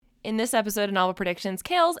In this episode of Novel Predictions,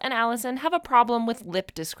 Kales and Allison have a problem with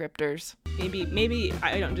lip descriptors. Maybe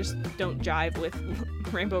I don't jive with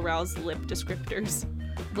Rainbow Rowell's lip descriptors.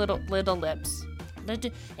 Little lips.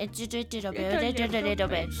 It's just a little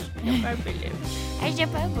bit. I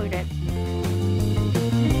suppose it.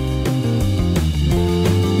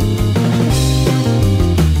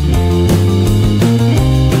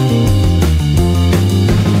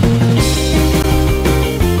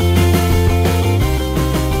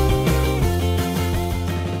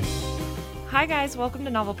 Hi guys, welcome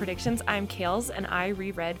to Novel Predictions. I'm Kales and I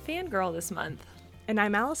reread Fangirl this month. And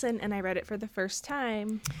I'm Allison, and I read it for the first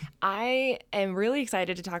time. I am really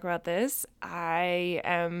excited to talk about this. I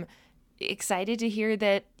am excited to hear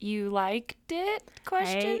that you liked it, ?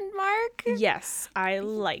 Yes, I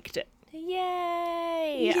liked it.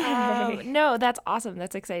 Yay! No, that's awesome.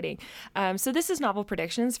 That's exciting. So this is Novel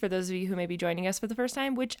Predictions for those of you who may be joining us for the first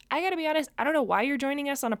time, which I gotta be honest, I don't know why you're joining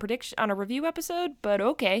us on a review episode, but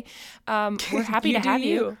okay. We're happy to have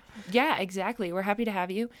you. Yeah, exactly. We're happy to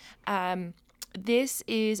have you. This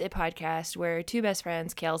is a podcast where two best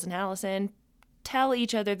friends, Kales and Allison, tell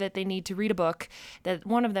each other that they need to read a book that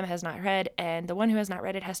one of them has not read, and the one who has not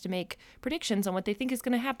read it has to make predictions on what they think is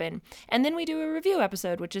going to happen. And then we do a review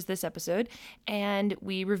episode, which is this episode, and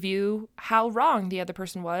we review how wrong the other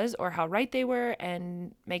person was or how right they were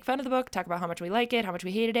and make fun of the book, talk about how much we like it, how much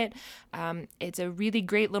we hated it. It's a really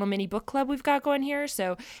great little mini book club we've got going here,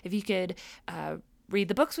 so if you could read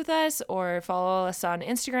the books with us or follow us on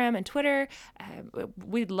Instagram and Twitter,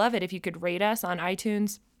 we'd love it if you could rate us on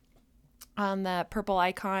iTunes on that purple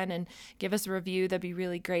icon and give us a review. That'd be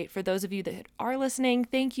really great. For those of you that are listening,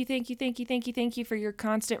 thank you for your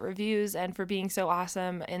constant reviews and for being so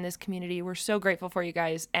awesome in this community. We're so grateful for you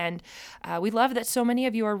guys, and we love that so many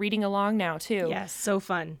of you are reading along now too. Yes, so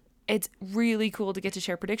fun. It's really cool to get to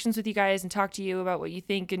share predictions with you guys and talk to you about what you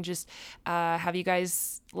think and just have you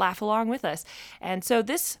guys laugh along with us. And so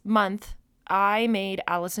this month I made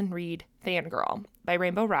Allison read Fangirl by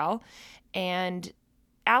Rainbow Rowell, and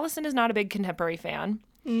Allison is not a big contemporary fan.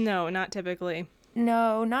 No, not typically.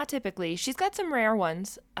 No, not typically. She's got some rare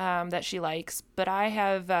ones that she likes, but I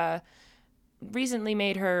have recently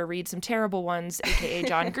made her read some terrible ones, aka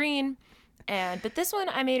John Green. But this one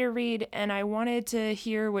I made her read, and I wanted to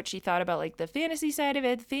hear what she thought about like the fantasy side of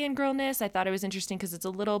it, fangirlness. I thought it was interesting because it's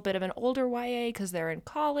a little bit of an older YA because they're in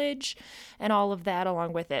college and all of that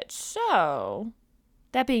along with it. So,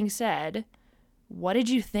 that being said, what did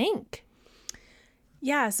you think?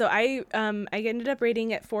 Yeah, so I ended up rating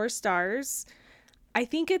it 4 stars. I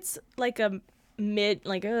think it's like a mid,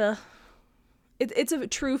 it's a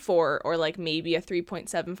true 4 or like maybe a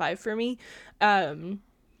 3.75 for me.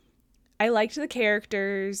 I liked the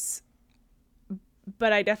characters,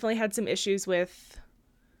 but I definitely had some issues with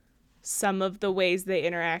some of the ways they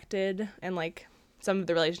interacted and like some of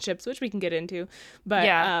the relationships, which we can get into. But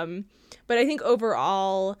yeah. But I think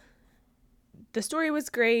overall the story was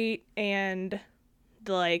great, and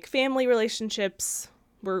the like family relationships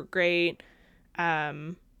were great.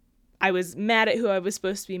 I was mad at who I was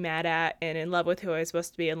supposed to be mad at and in love with who I was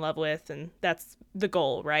supposed to be in love with, and that's the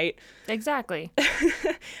goal, right? Exactly.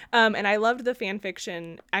 And I loved the fan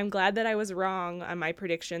fiction. I'm glad that I was wrong on my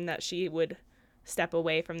prediction that she would step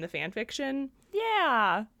away from the fan fiction.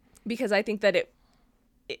 Yeah. Because I think that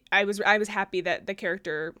I was happy that the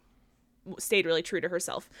character stayed really true to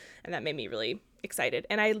herself, and that made me really excited.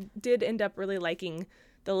 And I did end up really liking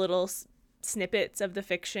the little snippets of the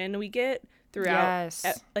fiction we get throughout,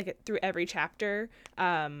 through every chapter,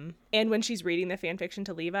 and when she's reading the fan fiction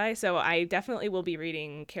to Levi. So I definitely will be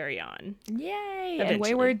reading Carry On. Yay!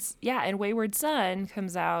 Eventually. And Wayward Son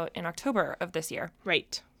comes out in October of this year.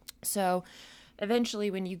 Right. So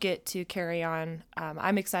eventually when you get to Carry On,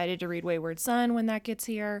 I'm excited to read Wayward Son when that gets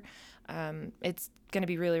here. It's going to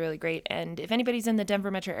be really, really great. And if anybody's in the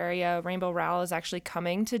Denver metro area, Rainbow Rowell is actually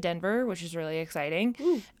coming to Denver, which is really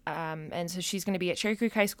exciting. And so she's going to be at Cherry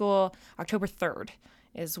Creek High School October 3rd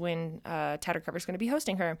is when Tattercover is going to be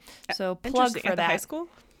hosting her. So plug for at that. The high school?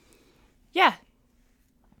 Yeah.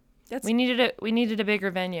 We needed a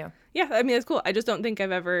bigger venue. Yeah, I mean, that's cool. I just don't think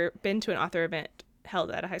I've ever been to an author event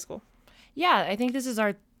held at a high school. Yeah, I think this is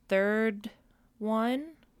our 3rd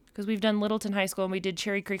one, because we've done Littleton High School and we did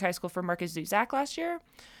Cherry Creek High School for Marcus Zuzak last year.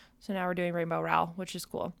 So now we're doing Rainbow Rowell, which is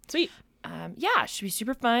cool. Sweet. Yeah, it should be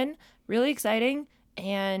super fun, really exciting,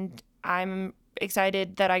 and I'm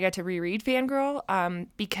excited that I got to reread Fangirl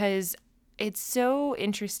because it's so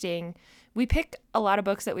interesting. We pick a lot of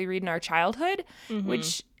books that we read in our childhood,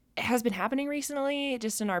 which has been happening recently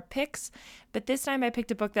just in our picks, but this time I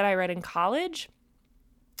picked a book that I read in college,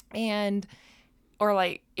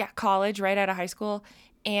 college right out of high school,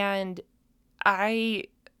 And I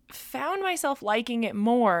found myself liking it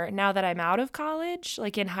more now that I'm out of college,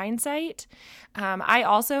 like in hindsight. I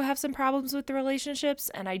also have some problems with the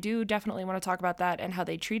relationships, and I do definitely want to talk about that and how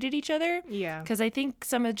they treated each other. Yeah. Because I think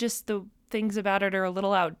some of just the things about it are a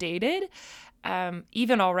little outdated,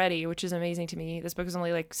 even already, which is amazing to me. This book is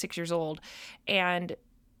only like 6 years old. And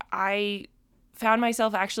I found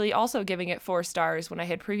myself actually also giving it 4 stars when I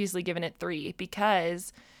had previously given it 3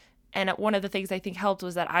 because, and one of the things I think helped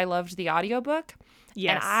was that I loved the audiobook.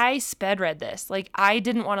 Yes. And I sped read this. Like, I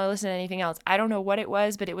didn't want to listen to anything else. I don't know what it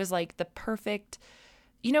was, but it was like the perfect,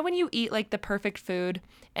 you know, when you eat like the perfect food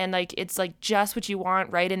and like it's like just what you want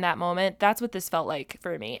right in that moment. That's what this felt like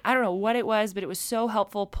for me. I don't know what it was, but it was so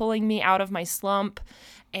helpful pulling me out of my slump.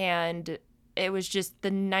 And it was just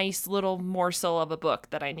the nice little morsel of a book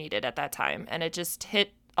that I needed at that time. And it just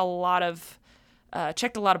hit a lot of,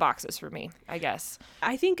 checked a lot of boxes for me, I guess.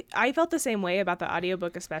 I think I felt the same way about the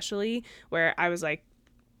audiobook, especially where I was like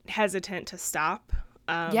hesitant to stop.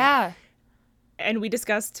 Yeah. And we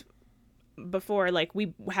discussed before, like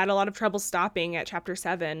we had a lot of trouble stopping at chapter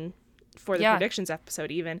 7 for the predictions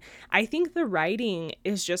episode even. I think the writing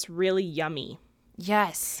is just really yummy.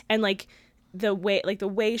 Yes. And like the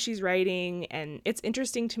way she's writing, and it's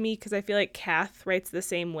interesting to me because I feel like Kath writes the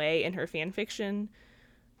same way in her fan fiction.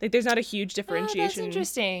 Like there's not a huge differentiation that's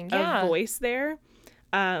interesting. Yeah. of voice there.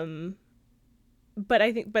 So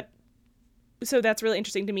that's really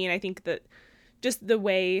interesting to me, and I think that just the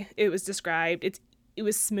way it was described, it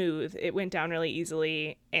was smooth. It went down really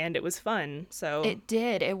easily, and it was fun. So it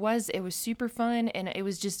did. It was super fun, and it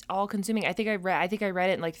was just all consuming. I think I read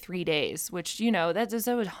it in like 3 days, which, you know, that's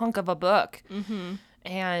a hunk of a book. Mm-hmm.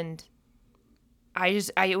 And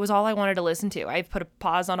it was all I wanted to listen to. I put a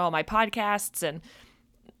pause on all my podcasts and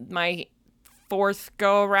my 4th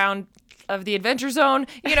go around of the Adventure Zone,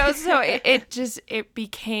 you know, so it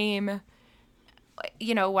became,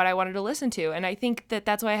 you know, what I wanted to listen to. And I think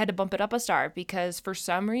that's why I had to bump it up a star, because for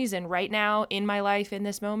some reason right now in my life in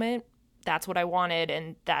this moment, that's what I wanted,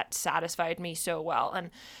 and that satisfied me so well. And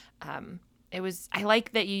I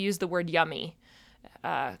like that you used the word yummy,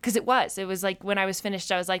 because it was like when I was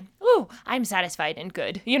finished I was like, ooh, I'm satisfied and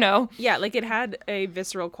good, you know. Yeah, like it had a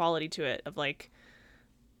visceral quality to it of like,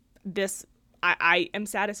 this, I am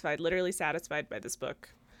satisfied, literally satisfied by this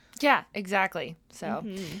book. Yeah, exactly. So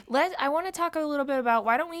I want to talk a little bit about,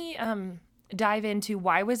 why don't we dive into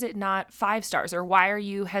why was it not 5 stars, or why are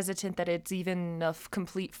you hesitant that it's even a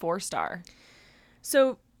complete 4-star?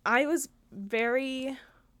 So I was very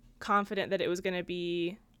confident that it was going to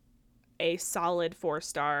be a solid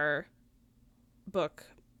 4-star book,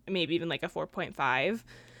 maybe even like a 4.5,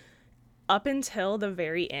 up until the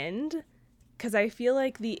very end, because I feel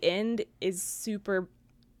like the end is super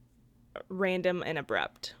random and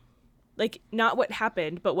abrupt. Like, not what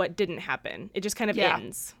happened, but what didn't happen. It just kind of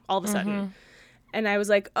ends all of a sudden. And I was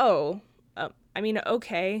like,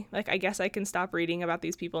 okay, like, I guess I can stop reading about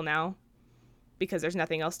these people now, because there's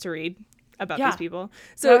nothing else to read about these people.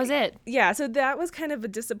 So that was it. Yeah, so that was kind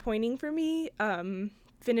of disappointing for me,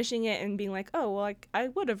 finishing it and being like, oh, well, like, I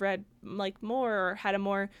would have read like more, or had a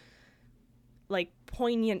more like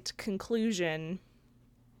poignant conclusion.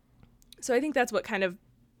 So I think that's what kind of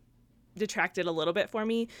detracted a little bit for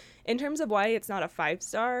me. In terms of why it's not a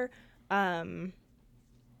 5-star, there's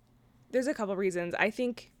a couple reasons. I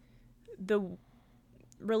think the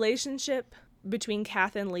relationship between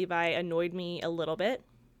Kath and Levi annoyed me a little bit.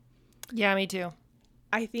 Yeah, me too.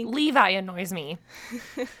 I think Levi annoys me.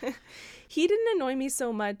 He didn't annoy me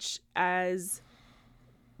so much as,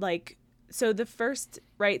 like, so the first,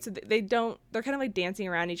 right, so they're kind of like dancing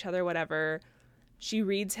around each other, whatever. She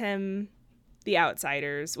reads him The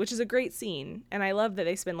Outsiders, which is a great scene. And I love that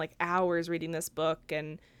they spend like hours reading this book,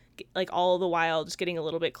 and like all the while just getting a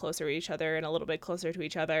little bit closer to each other and a little bit closer to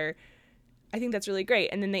each other. I think that's really great.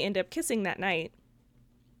 And then they end up kissing that night.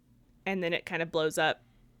 And then it kind of blows up.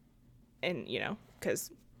 And, you know,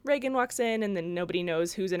 because Reagan walks in, and then nobody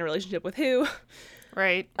knows who's in a relationship with who.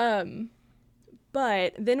 Right.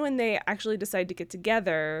 But then when they actually decide to get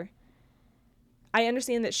together, I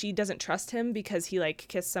understand that she doesn't trust him because he like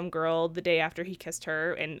kissed some girl the day after he kissed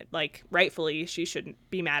her, and like rightfully she shouldn't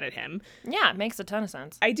be mad at him. Yeah, it makes a ton of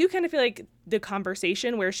sense. I do kind of feel like the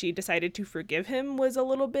conversation where she decided to forgive him was a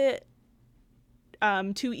little bit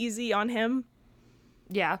too easy on him.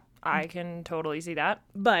 Yeah, I can totally see that.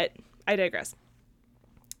 But I digress.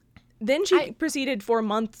 Then she proceeded for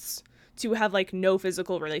months to have like no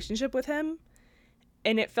physical relationship with him,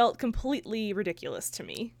 and it felt completely ridiculous to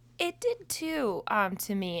me. It did too,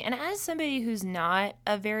 to me. And as somebody who's not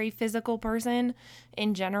a very physical person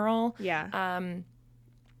in general,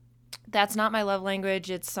 That's not my love language.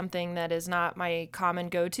 It's something that is not my common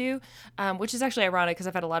go-to, which is actually ironic because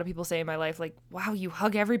I've had a lot of people say in my life, like, wow, you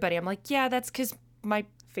hug everybody. I'm like, yeah, that's because my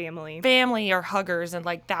family are huggers, and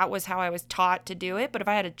like that was how I was taught to do it. But if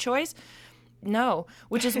I had a choice, no,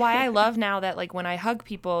 which is why I love now that like when I hug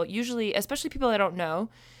people, usually, especially people I don't know,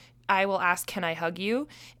 I will ask, can I hug you?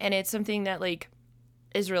 And it's something that like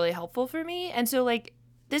is really helpful for me. And so like,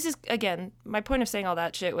 this is, again, my point of saying all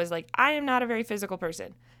that shit was like, I am not a very physical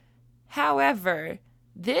person. However,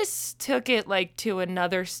 this took it like to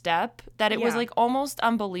another step that it was like almost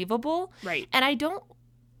unbelievable. Right. And I don't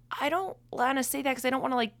want to say that because I don't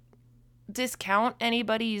want to like discount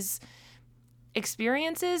anybody's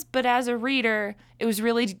experiences, but as a reader, it was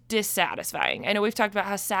really dissatisfying. I know we've talked about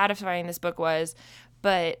how satisfying this book was,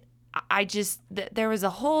 but I just, there was a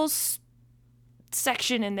whole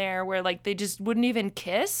section in there where like they just wouldn't even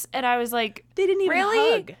kiss, and I was like, they didn't even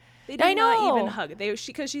really? hug. They did not even hug.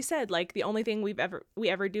 Because she said like the only thing we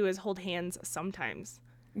ever do is hold hands sometimes.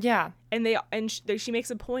 Yeah. And she makes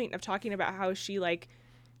a point of talking about how she like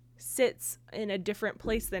sits in a different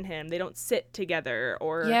place than him. They don't sit together,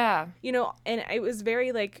 or you know. And it was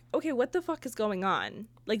very like, okay, what the fuck is going on?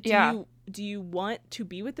 Like, do you want to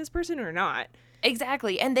be with this person or not?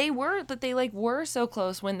 Exactly. And they were so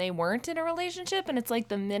close when they weren't in a relationship, and it's like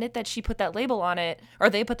the minute that she put that label on it, or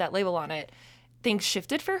they put that label on it, things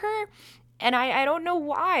shifted for her. And I don't know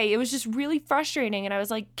why. It was just really frustrating. And I was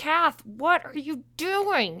like, Kath, what are you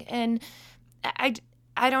doing? And I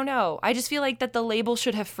don't know. I just feel like that the label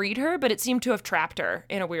should have freed her, but it seemed to have trapped her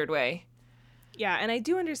in a weird way. Yeah, and I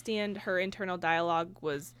do understand her internal dialogue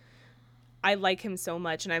was, I like him so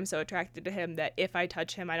much and I'm so attracted to him that if I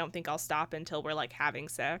touch him, I don't think I'll stop until we're like having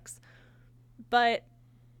sex. But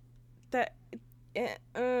that,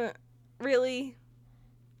 really?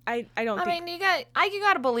 I don't think... I mean, you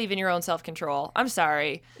gotta believe in your own self-control. I'm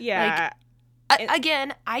sorry. Yeah. Like,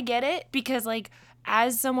 again, I get it, because like,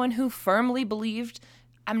 as someone who firmly believed,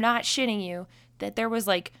 I'm not shitting you, that there was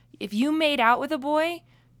like, if you made out with a boy,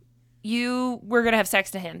 you were gonna have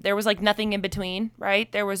sex to him. There was like nothing in between,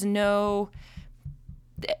 right? There was no,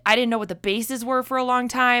 I didn't know what the bases were for a long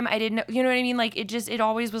time. I didn't know, you know what I mean? Like it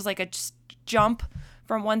always was like a jump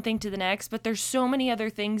from one thing to the next, but there's so many other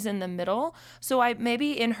things in the middle. So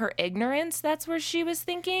maybe in her ignorance, that's where she was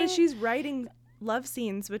thinking. But she's writing love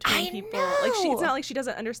scenes between people. Know. Like it's not like she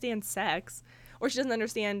doesn't understand sex, or she doesn't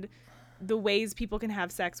understand the ways people can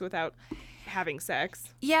have sex without having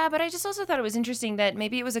sex. Yeah, but I just also thought it was interesting that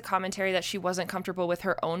maybe it was a commentary that she wasn't comfortable with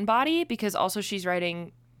her own body, because also she's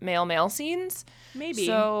writing male scenes. Maybe.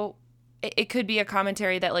 So it could be a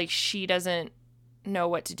commentary that like she doesn't know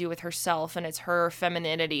what to do with herself, and it's her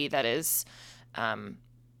femininity that is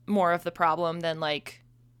more of the problem than like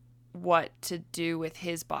what to do with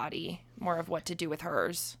his body, more of what to do with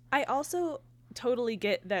hers. I also totally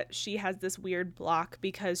get that she has this weird block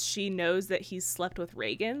because she knows that he's slept with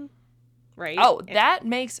Reagan, right? Oh, that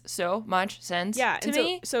makes so much sense to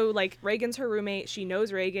me. So like Reagan's her roommate. She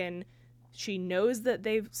knows Reagan. She knows that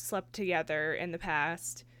they've slept together in the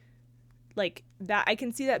past. Like that, I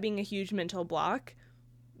can see that being a huge mental block.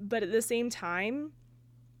 But at the same time,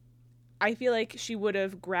 I feel like she would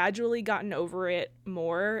have gradually gotten over it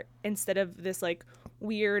more, instead of this like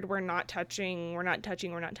weird, we're not touching,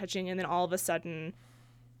 and then all of a sudden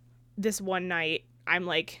this one night I'm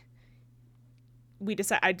like, we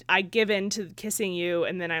decide I give in to kissing you,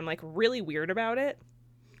 and then I'm like really weird about it.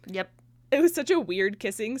 Yep. It was such a weird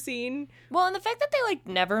kissing scene. Well, and the fact that they like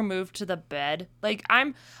never moved to the bed, like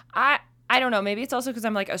I don't know, maybe it's also because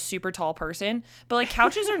I'm like a super tall person, but like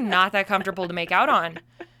couches are not that comfortable to make out on.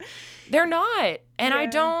 They're not. And I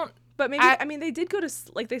don't. But maybe, I mean, they did go to,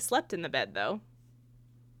 like, they slept in the bed though.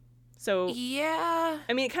 So. Yeah.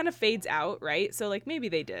 I mean, it kind of fades out, right? So like maybe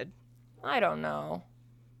they did. I don't know.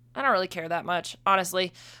 I don't really care that much,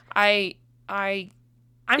 honestly. I'm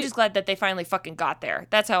just glad that they finally fucking got there.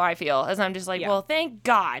 That's how I feel. As I'm just like, well, thank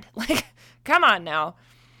God. Like, come on now.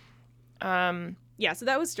 Yeah, so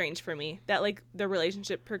that was strange for me, that like the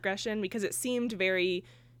relationship progression, because it seemed very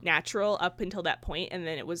natural up until that point, and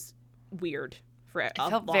then it was weird for a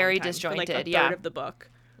long very time, disjointed. for like a third of the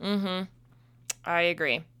book. Mm-hmm. I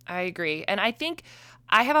agree. And I think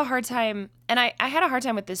I have a hard time, and I had a hard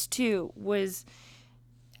time with this too, was,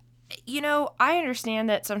 you know, I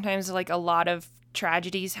understand that sometimes like a lot of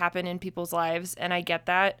tragedies happen in people's lives, and I get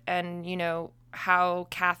that, and you know how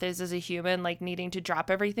Kath is as a human, like needing to drop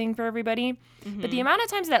everything for everybody. Mm-hmm. But the amount of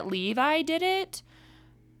times that Levi did it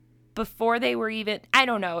before they were even, I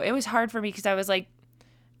don't know, it was hard for me because I was like,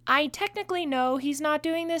 I technically know he's not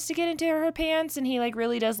doing this to get into her pants, and he like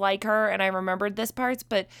really does like her, and I remembered this parts,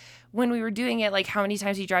 but when we were doing it, like how many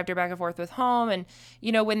times he drove her back and forth with home, and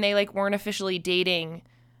you know, when they like weren't officially dating,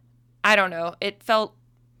 I don't know, it felt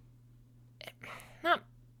not,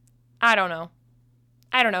 I don't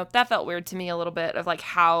know, that felt weird to me a little bit of like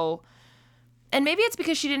how, and maybe it's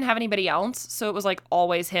because she didn't have anybody else, so it was like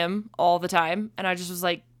always him all the time, and I just was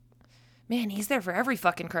like, man, he's there for every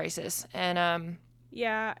fucking crisis. And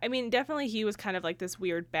yeah, I mean, definitely he was kind of like this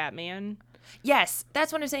weird Batman. yes,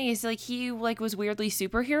 that's what I'm saying, is like he like was weirdly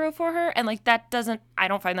superhero for her, and like that doesn't, I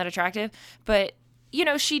don't find that attractive, but you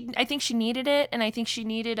know, I think she needed it, and I think she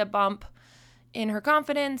needed a bump in her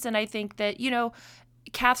confidence, and I think that, you know,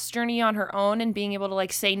 Kath's journey on her own and being able to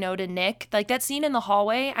like say no to Nick, like that scene in the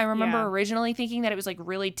hallway, I remember originally thinking that it was like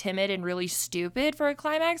really timid and really stupid for a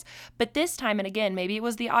climax, but this time, and again, maybe it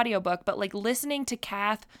was the audiobook, but like listening to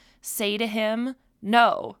Kath say to him,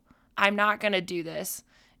 no, I'm not gonna do this,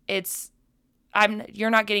 you're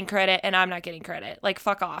not getting credit and I'm not getting credit, like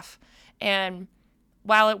fuck off. And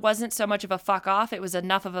while it wasn't so much of a fuck off, it was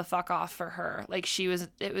enough of a fuck off for her. Like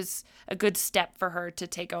it was a good step for her to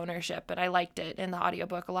take ownership. And I liked it in the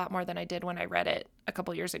audiobook a lot more than I did when I read it a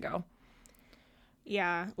couple years ago.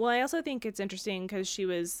 Yeah. Well, I also think it's interesting because she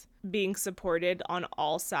was being supported on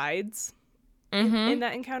all sides in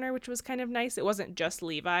that encounter, which was kind of nice. It wasn't just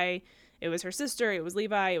Levi. It was her sister. It was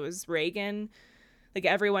Levi. It was Reagan. Like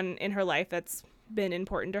everyone in her life that's been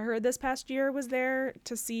important to her this past year was there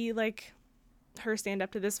to see like her stand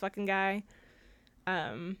up to this fucking guy.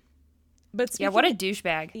 But yeah, what a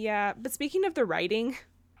douchebag. Yeah, but speaking of the writing,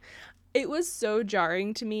 it was so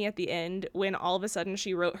jarring to me at the end when all of a sudden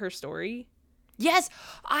she wrote her story. Yes,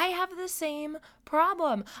 I have the same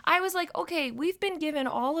problem. I was like, okay, we've been given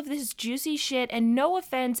all of this juicy shit, and no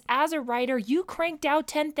offense, as a writer, you cranked out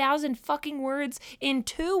 10,000 fucking words in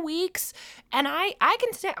 2 weeks, and I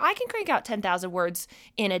can crank out 10,000 words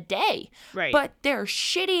in a day. Right. But they're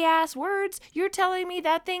shitty ass words. You're telling me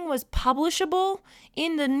that thing was publishable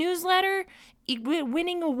in the newsletter,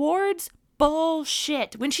 winning awards?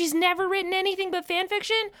 Bullshit. When she's never written anything but fan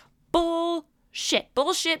fiction? Bullshit.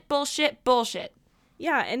 Bullshit.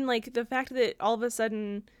 Yeah, and like the fact that all of a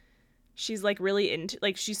sudden she's like really into,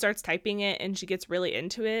 like she starts typing it and she gets really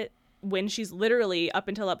into it when she's literally up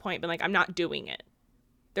until that point been like, I'm not doing it.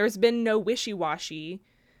 There's been no wishy-washy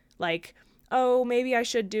like, oh, maybe I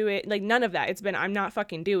should do it. Like none of that. It's been, I'm not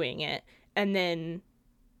fucking doing it. And then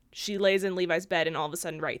she lays in Levi's bed and all of a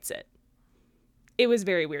sudden writes it. It was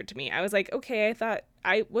very weird to me. I was like, okay, I thought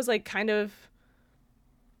I was like kind of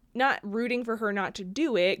not rooting for her not to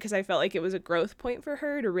do it because I felt like it was a growth point for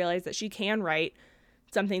her to realize that she can write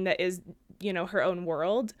something that is, you know, her own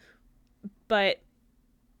world. But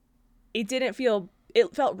it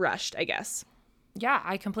felt rushed, I guess. Yeah,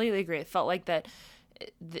 I completely agree. It felt like that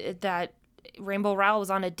Rainbow Rowell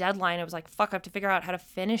was on a deadline. It was like, fuck, I have to figure out how to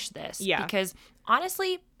finish this. Yeah. Because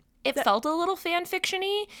honestly, it felt a little fan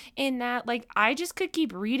fiction-y in that, like, I just could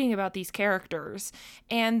keep reading about these characters.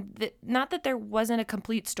 And not that there wasn't a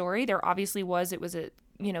complete story. There obviously was. It was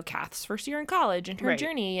Kath's first year in college and her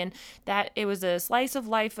journey. And that it was a slice of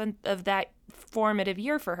life of that formative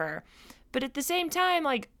year for her. But at the same time,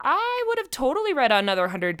 like, I would have totally read another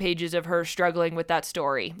 100 pages of her struggling with that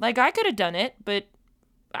story. Like, I could have done it, but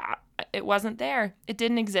it wasn't there. It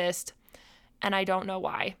didn't exist. And I don't know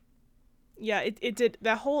why. Yeah, it did.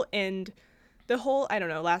 That whole end, I don't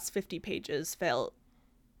know, last 50 pages felt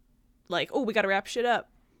like, oh, we got to wrap shit up.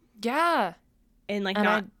 Yeah. And like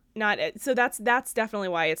so that's definitely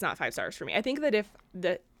why it's not 5 stars for me. I think that if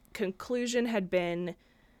the conclusion had been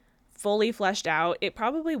fully fleshed out, it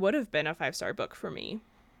probably would have been a 5-star book for me.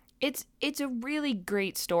 It's a really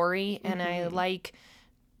great story, and I liked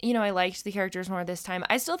the characters more this time.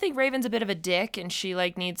 I still think Raven's a bit of a dick, and she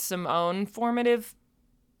like needs some own formative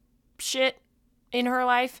shit in her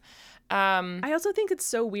life. I also think it's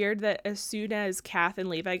so weird that as soon as Kath and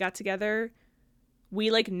Levi got together, we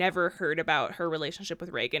like never heard about her relationship with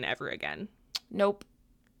Reagan ever again. Nope.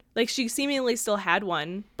 Like she seemingly still had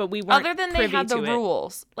one, but we weren't other than they had the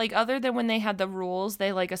rules. Like other than when they had the rules,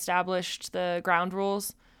 they like established the ground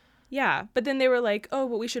rules. Yeah, but then they were like, "Oh,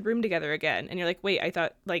 but we should room together again." And you're like, "Wait, I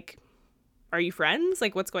thought like, are you friends?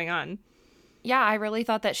 Like, what's going on?" Yeah, I really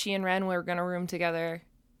thought that she and Ren were gonna room together.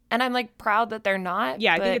 And I'm, like, proud that they're not.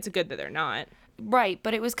 Yeah, I think it's good that they're not. Right,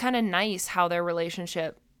 but it was kind of nice how their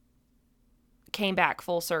relationship came back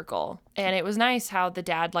full circle. And it was nice how the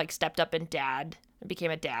dad, like, stepped up and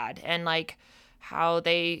became a dad. And, like, how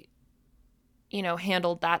they,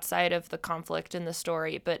 handled that side of the conflict in the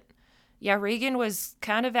story. But, yeah, Reagan was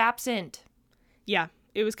kind of absent. Yeah,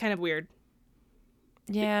 it was kind of weird.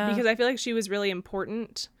 Yeah. Because I feel like she was really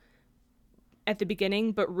important at the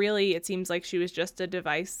beginning, but really it seems like she was just a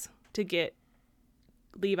device to get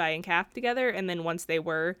Levi and Kath together, and then once they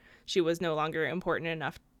were, she was no longer important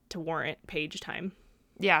enough to warrant page time.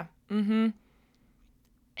 Yeah. Mm-hmm.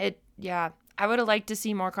 Yeah. I would have liked to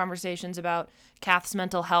see more conversations about Kath's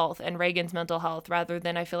mental health and Reagan's mental health, rather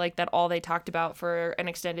than I feel like that all they talked about for an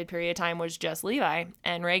extended period of time was just Levi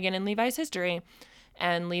and Reagan and Levi's history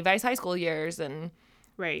and Levi's high school years and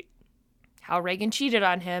Right. how Reagan cheated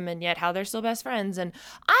on him and yet how they're still best friends. And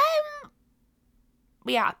I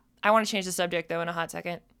want to change the subject though in a hot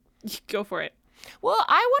second. Go for it. Well,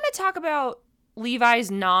 I want to talk about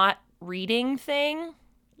Levi's not reading thing.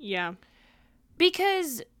 Yeah.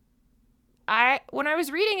 Because when I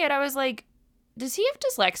was reading it, I was like, does he have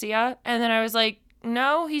dyslexia? And then I was like,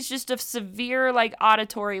 no, he's just a severe, like,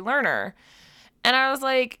 auditory learner. And I was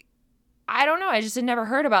like, I don't know. I just had never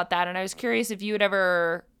heard about that. And I was curious if you had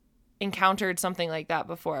ever encountered something like that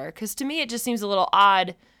before. Because to me, it just seems a little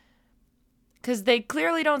odd. Because they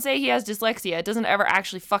clearly don't say he has dyslexia. It doesn't ever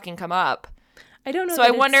actually fucking come up. I don't know. So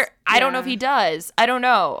I wonder, I don't know if he does. I don't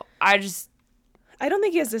know. I don't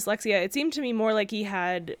think he has dyslexia. It seemed to me more like he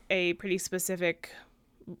had a pretty specific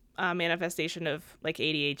manifestation of like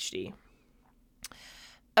ADHD.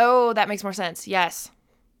 Oh, that makes more sense. Yes.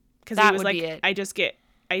 Because that he was would like, be it. I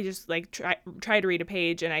just like try to read a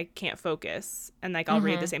page and I can't focus, and like I'll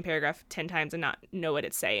read the same paragraph 10 times and not know what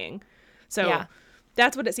it's saying. So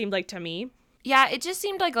that's what it seemed like to me. Yeah, it just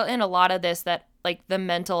seemed like in a lot of this that like the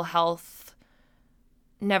mental health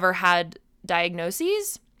never had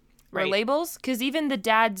diagnoses or labels, because even the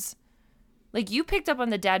dad's, like, you picked up on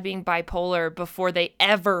the dad being bipolar before they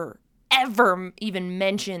ever even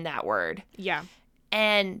mentioned that word. Yeah.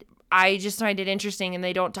 And I just find it interesting, and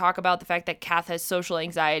they don't talk about the fact that Kath has social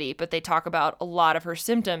anxiety, but they talk about a lot of her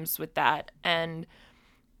symptoms with that, and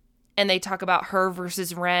they talk about her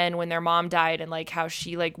versus Ren when their mom died, and like how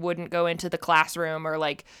she like wouldn't go into the classroom or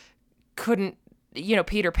like couldn't,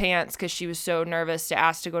 pee her pants because she was so nervous to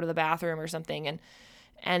ask to go to the bathroom or something.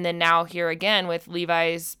 And then now here again with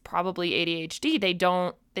Levi's probably ADHD, they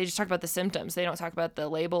just talk about the symptoms. They don't talk about the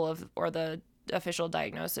label or the official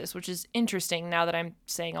diagnosis, which is interesting now that I'm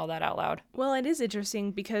saying all that out loud. Well, it is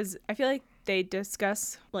interesting because I feel like they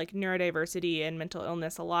discuss like neurodiversity and mental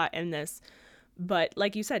illness a lot in this. But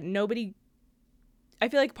like you said, I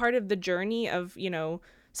feel like part of the journey of,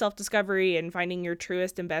 self-discovery and finding your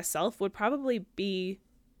truest and best self would probably be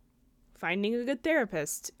finding a good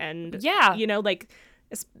therapist. And,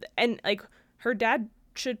 and like her dad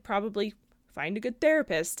should probably find a good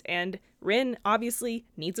therapist, and Rin obviously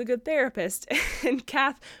needs a good therapist, and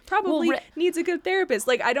Kath probably needs a good therapist.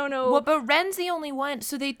 Like, I don't know. Well, but Ren's the only one.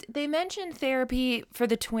 So they mentioned therapy for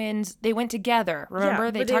the twins. They went together. Remember?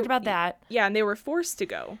 Yeah, they talked about that. Yeah, and they were forced to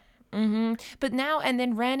go. Mm-hmm. But now, and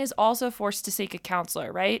then Ren is also forced to seek a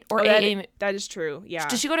counselor, right? Or AA. That is true, yeah.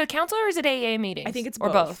 Does she go to a counselor, or is it AA meetings? I think it's or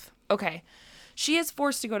both. Okay. She is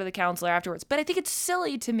forced to go to the counselor afterwards. But I think it's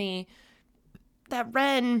silly to me that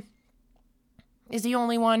Ren is the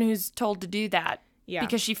only one who's told to do that. Yeah.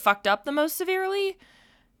 Because she fucked up the most severely.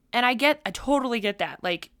 And I totally get that.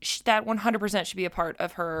 Like, that 100% should be a part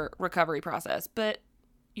of her recovery process. But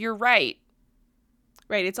you're right.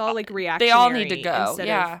 Right. It's all like reactionary. They all need to go. Instead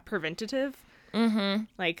of preventative. Mm-hmm.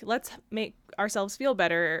 Like, let's make ourselves feel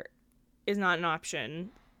better is not an option.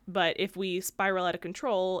 But if we spiral out of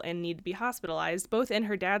control and need to be hospitalized, both in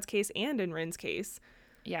her dad's case and in Rin's case,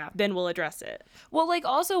 then we'll address it. Well, like,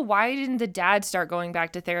 also, why didn't the dad start going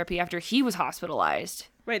back to therapy after he was hospitalized?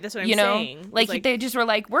 Right, that's what I'm saying. Like, they just were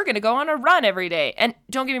like, we're going to go on a run every day. And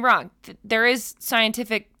don't get me wrong, there is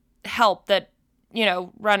scientific help that,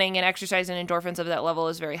 running and exercise and endorphins of that level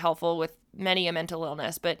is very helpful with many a mental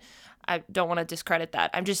illness. But I don't want to discredit that.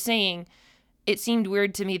 I'm just saying it seemed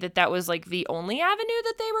weird to me that was, like, the only avenue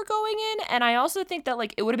that they were going in. And I also think that,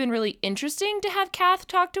 like, it would have been really interesting to have Kath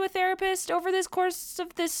talk to a therapist over this course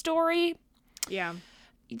of this story. Yeah.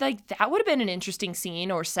 Like, that would have been an interesting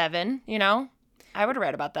scene, or 7, I would have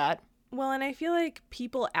read about that. Well, and I feel like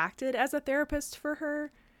people acted as a therapist for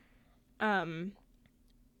her.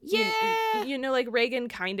 Like Reagan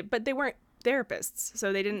kind of, but they weren't therapists,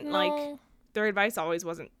 so they didn't their advice always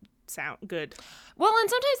wasn't sound good. Well, and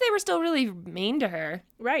sometimes they were still really mean to her.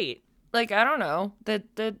 Right. Like, I don't know,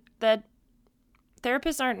 that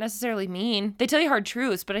therapists aren't necessarily mean. They tell you hard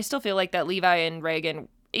truths, but I still feel like that Levi and Reagan,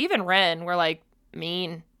 even Ren, were like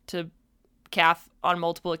mean to Kath on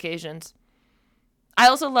multiple occasions. I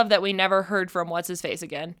also love that we never heard from what's his face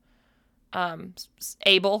again.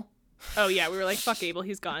 Abel. Oh yeah, we were like, fuck Abel,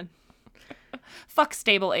 he's gone. Fuck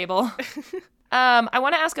stable Abel. I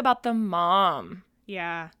want to ask about the mom.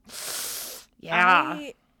 Yeah.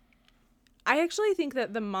 Yeah. I actually think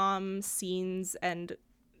that the mom scenes and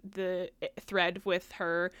the thread with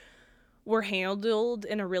her were handled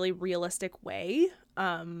in a really realistic way.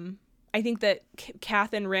 I think that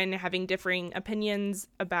Kath and Rin having differing opinions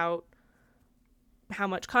about how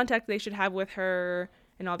much contact they should have with her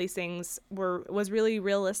and all these things was really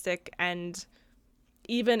realistic. And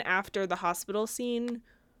even after the hospital scene,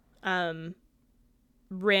 Rin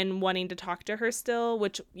wanting to talk to her still,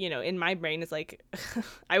 which, you know, in my brain is like,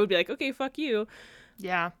 I would be like, okay, fuck you.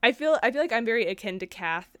 Yeah. I feel like I'm very akin to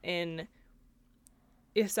Kath in,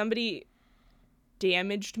 if somebody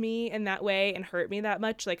damaged me in that way and hurt me that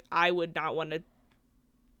much, like, I would not want to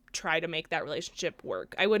try to make that relationship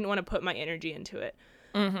work. I wouldn't want to put my energy into it.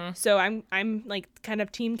 Mm-hmm. So I'm like kind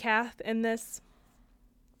of team Kath in this,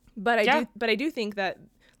 but I do think that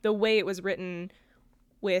the way it was written,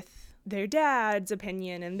 with their dad's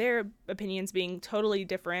opinion and their opinions being totally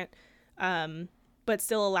different, but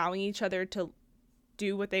still allowing each other to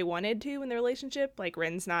do what they wanted to in the relationship. Like,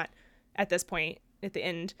 Rin's not at this point at the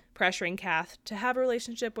end pressuring Kath to have a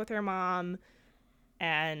relationship with her mom,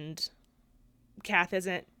 and Kath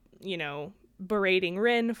isn't, you know, berating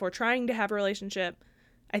Rin for trying to have a relationship.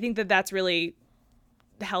 I think that that's really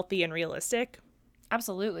healthy and realistic.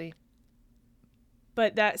 Absolutely.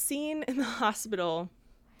 But that scene in the hospital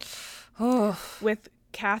with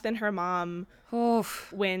Kath and her mom,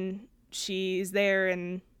 when she's there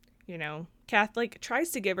and, you know, Kath, like,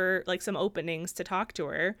 tries to give her, like, some openings to talk to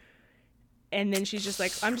her, and then she's just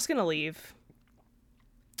like, I'm just gonna leave.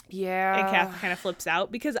 Yeah. And Kath kind of flips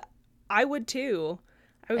out, because I would too.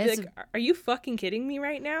 I would be like, are you fucking kidding me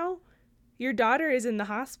right now? Your daughter is in the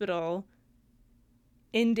hospital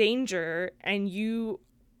in danger, and you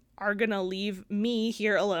are gonna leave me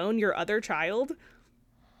here alone, your other child?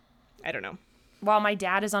 I don't know. While my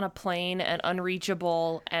dad is on a plane and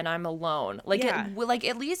unreachable and I'm alone. Like, Yeah. like,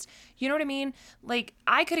 at least, you know what I mean? Like,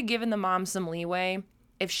 I could have given the mom some leeway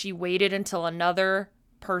if she waited until another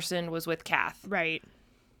person was with Kath. Right.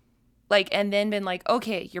 Like, and then been like,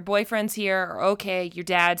 okay, your boyfriend's here, or okay, your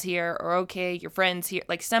dad's here, or okay, your friend's here.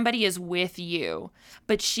 Like, somebody is with you.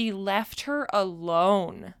 But she left her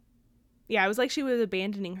alone. Yeah, it was like she was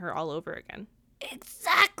abandoning her all over again.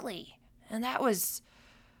 Exactly. And that was...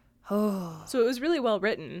 Oh. So it was really well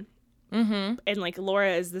written. Mm-hmm. And, like,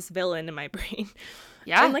 Laura is this villain in my brain.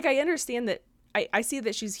 Yeah. And, like, I understand that, I see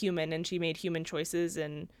that she's human and she made human choices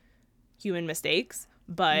and human mistakes,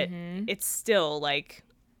 but it's still, like,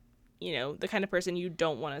 you know, the kind of person you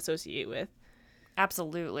don't want to associate with.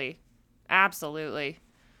 Absolutely. Absolutely.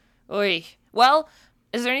 Oy. Well,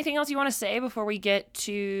 is there anything else you want to say before we get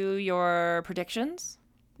to your predictions?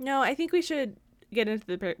 No, I think we should get into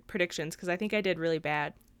the predictions, because I think I did really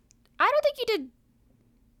bad. I don't think you did.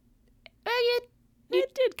 You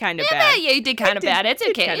did kind of bad. Yeah, you did kind of bad. It's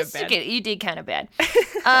okay. Kind of It's bad. okay. You did kind of bad.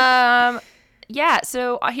 Yeah,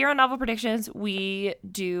 so here on Novel Predictions, we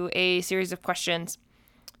do a series of questions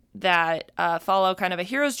that follow kind of a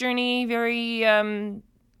hero's journey, very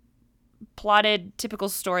plotted, typical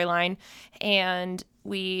storyline. And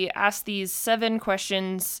we ask these 7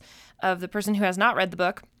 questions of the person who has not read the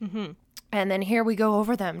book. Mm-hmm. And then here we go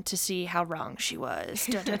over them to see how wrong she was.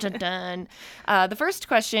 Dun, dun, dun, dun. The first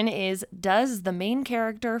question is, does the main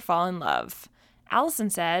character fall in love? Allison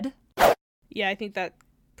said... Yeah, I think that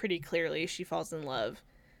pretty clearly she falls in love.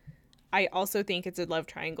 I also think it's a love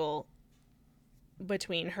triangle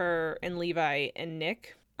between her and Levi and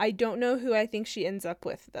Nick. I don't know who I think she ends up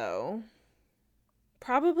with, though.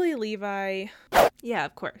 Probably Levi. Yeah,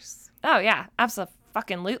 of course. Oh, yeah,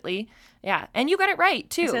 absolutely. Yeah, and you got it right,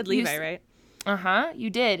 too. I said Levi, right? Uh-huh,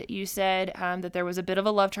 you did. You said that there was a bit of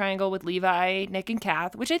a love triangle with Levi, Nick, and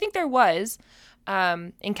Kath, which I think there was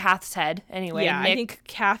in Kath's head, anyway. Yeah, Nick, I think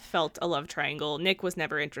Kath felt a love triangle. Nick was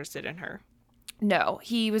never interested in her. No,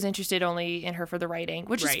 he was interested only in her for the writing,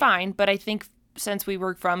 which is Right. fine, but I think since we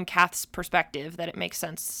work from Kath's perspective, that it makes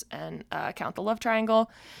sense and count the love triangle,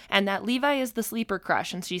 and that Levi is the sleeper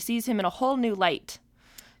crush, and she sees him in a whole new light,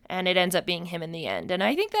 and it ends up being him in the end. And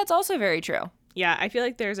I think that's also very true. Yeah, I feel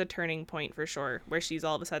like there's a turning point for sure, where she's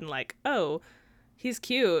all of a sudden like, oh, he's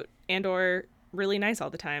cute and or really nice all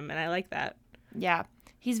the time, and I like that. Yeah,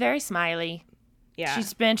 he's very smiley. Yeah.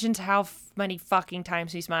 She's mentioned how many fucking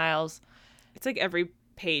times he smiles. It's like every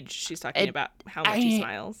page she's talking about how much he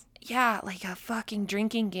smiles. Yeah, like a fucking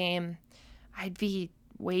drinking game. I'd be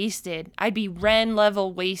wasted. I'd be Ren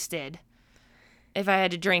level wasted if I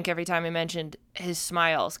had to drink every time I mentioned his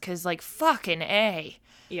smiles. Because, like, fucking A.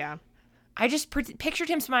 Yeah. I just pictured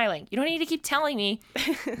him smiling. You don't need to keep telling me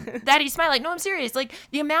that he's smiling. No, I'm serious. Like,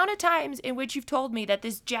 the amount of times in which you've told me that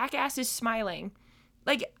this jackass is smiling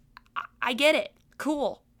Like, I get it.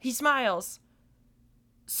 Cool. He smiles.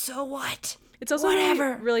 So what? It's also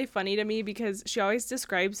whatever. really funny to me because she always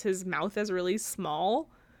describes his mouth as really small.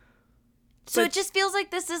 So it just feels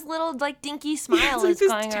like this little, like, dinky smile It's like is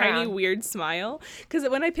this going tiny around. weird smile. Because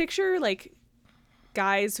when I picture like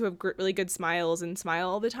guys who have really good smiles and smile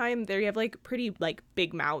all the time, they have like pretty like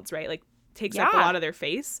big mouths, right? Like takes up a Yeah. lot of their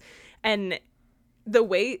face, and the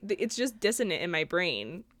way it's just dissonant in my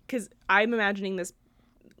brain because I'm imagining this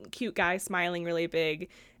cute guy smiling really big.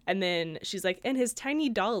 And then she's like, and his tiny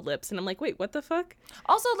doll lips. And I'm like, wait, what the fuck?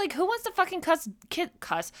 Also, like, who wants to fucking cuss?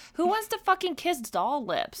 Who wants to fucking kiss doll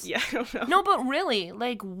lips? Yeah, I don't know. No, but really,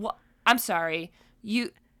 like, what? I'm sorry.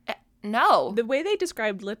 No. The way they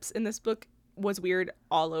described lips in this book was weird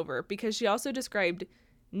all over because she also described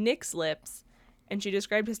Nick's lips and she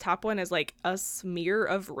described his top one as like a smear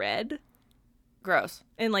of red Gross.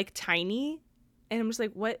 and like tiny. And I'm just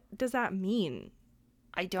like, what does that mean?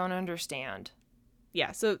 I don't understand.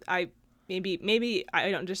 Yeah, so maybe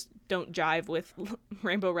I don't jive with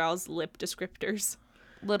Rainbow Rowell's lip descriptors.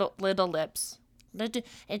 Little lips.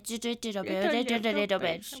 It's just a little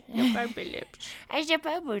bit. I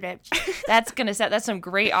suppose lips. That's some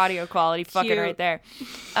great audio quality fucking Cute. right there.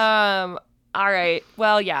 All right.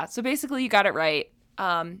 Well, yeah. So basically you got it right.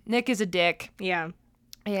 Nick is a dick. Yeah.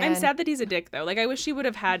 And I'm sad that he's a dick though. Like I wish he would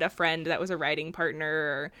have had a friend that was a writing partner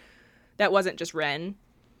or that wasn't just Ren.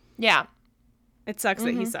 Yeah. It sucks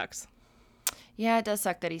that he sucks. Yeah, it does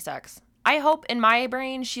suck that he sucks. I hope in my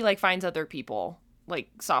brain she like finds other people. Like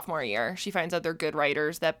sophomore year, she finds other good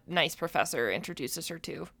writers that nice professor introduces her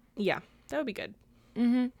to. Yeah, that would be good.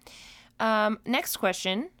 Next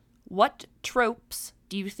question. What tropes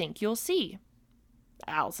do you think you'll see?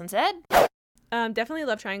 Allison said. Definitely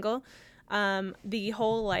love triangle. The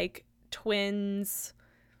whole like twins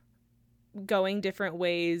going different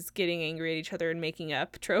ways, getting angry at each other and making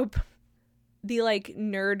up trope. The like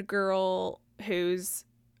nerd girl who's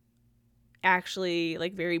actually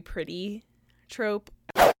like very pretty trope.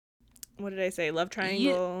 What did I say? Love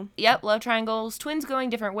triangle. Yep, love triangles, twins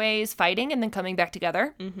going different ways, fighting and then coming back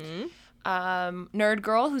together. Nerd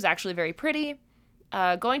girl who's actually very pretty,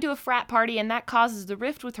 going to a frat party and that causes the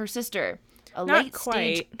rift with her sister. A Not late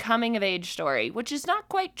stage quite. coming of age story, which is not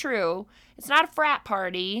quite true. It's not a frat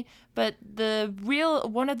party, but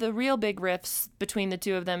one of the real big rifts between the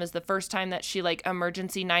two of them is the first time that she like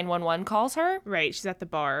emergency 911 calls her. Right, she's at the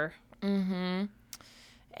bar. And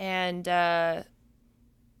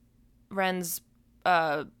Ren's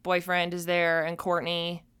boyfriend is there, and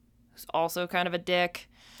Courtney, who's also kind of a dick.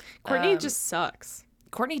 Courtney just sucks.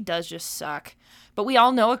 Courtney does just suck. But we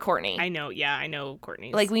all know a Courtney. I know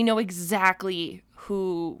Courtney's. Like, we know exactly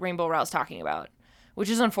who Rainbow Rowell's talking about, which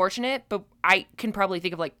is unfortunate, but I can probably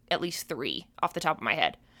think of, like, at least 3 off the top of my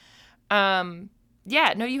head.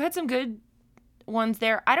 Yeah, no, you had some good ones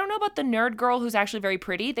there. I don't know about the nerd girl who's actually very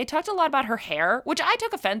pretty. They talked a lot about her hair, which I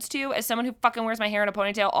took offense to as someone who fucking wears my hair in a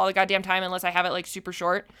ponytail all the goddamn time unless I have it, like, super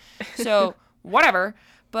short. So, whatever.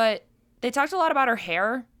 But they talked a lot about her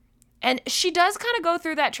hair. And she does kind of go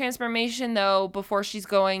through that transformation, though, before she's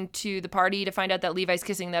going to the party to find out that Levi's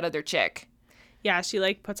kissing that other chick. Yeah, she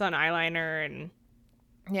like puts on eyeliner and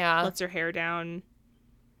Yeah. lets her hair down.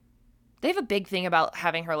 They have a big thing about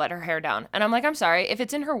having her let her hair down. And I'm like, I'm sorry. If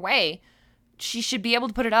it's in her way, she should be able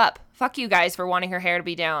to put it up. Fuck you guys for wanting her hair to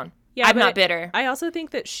be down. Yeah, I'm but not bitter. I also think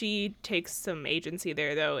that she takes some agency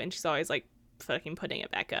there, though, and she's always like fucking putting it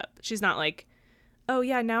back up. She's not like, oh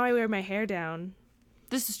yeah, now I wear my hair down.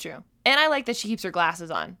 This is true. And I like that she keeps her glasses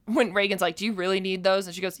on. When Reagan's like, do you really need those?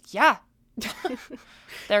 And she goes, yeah.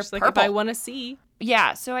 They're She's like, purple. if I want to see.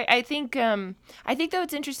 Yeah, so I think though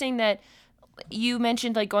it's interesting that you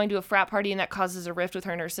mentioned like going to a frat party and that causes a rift with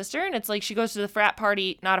her and her sister, and it's like she goes to the frat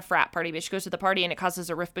party, not a frat party, but she goes to the party and it causes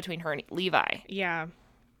a rift between her and Levi. Yeah,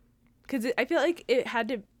 because I feel like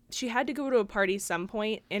she had to go to a party some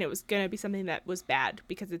point, and it was gonna be something that was bad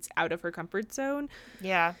because it's out of her comfort zone.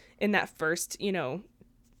 Yeah. In that first,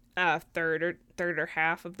 third or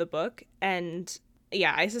half of the book, and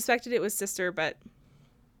yeah, I suspected it was sister, but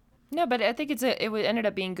No, but I think it ended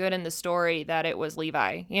up being good in the story that it was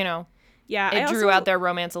Levi, yeah, It I drew also- out their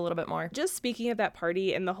romance a little bit more. Just speaking of that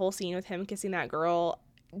party and the whole scene with him kissing that girl,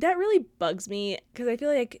 that really bugs me because I feel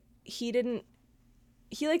like he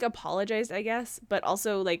apologized, I guess, but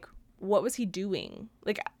also like what was he doing?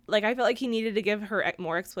 Like I felt like he needed to give her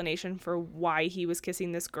more explanation for why he was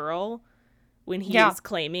kissing this girl when he Yeah. was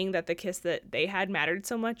claiming that the kiss that they had mattered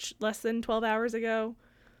so much less than 12 hours ago.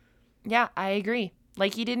 Yeah, I agree.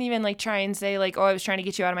 Like, he didn't even, like, try and say, like, oh, I was trying to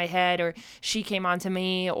get you out of my head, or she came on to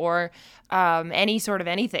me, or any sort of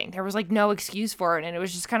anything. There was, like, no excuse for it, and it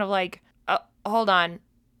was just kind of like, hold on.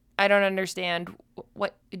 I don't understand.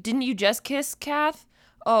 What? Didn't you just kiss Kath?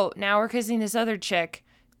 Oh, now we're kissing this other chick.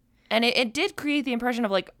 And it did create the impression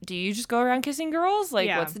of, like, do you just go around kissing girls? Like,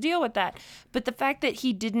 what's the deal with that? But the fact that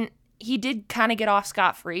he did kind of get off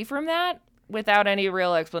scot-free from that without any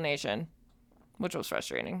real explanation, which was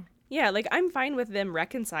frustrating. Yeah, like, I'm fine with them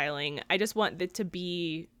reconciling. I just want it to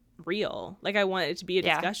be real. Like, I want it to be a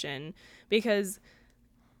discussion. Because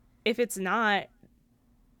if it's not,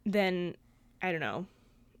 then, I don't know.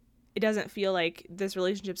 It doesn't feel like this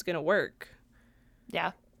relationship's going to work.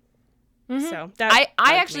 Yeah. Mm-hmm. So that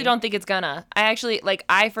I actually don't think it's gonna.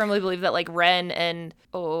 I firmly believe that, like, Ren and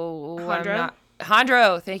Hondro,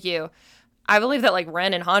 thank you. I believe that, like,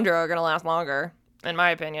 Ren and Hondro are gonna last longer, in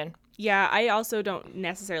my opinion. Yeah, I also don't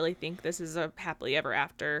necessarily think this is a happily ever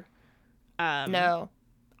after. No.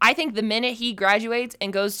 I think the minute he graduates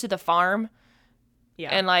and goes to the farm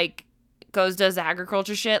and, like, does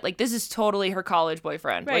agriculture shit, like, this is totally her college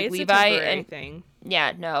boyfriend. Right, like, it's Levi a temporary thing.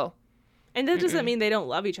 Yeah, no. And that doesn't mean they don't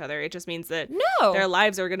love each other. It just means that their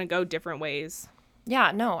lives are going to go different ways.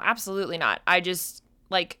 Yeah, no, absolutely not. I just,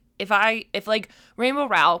 like, if like Rainbow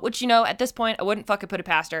Rowell, which, you know, at this point I wouldn't fucking put it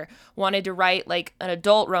past her, wanted to write, like, an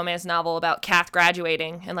adult romance novel about Kath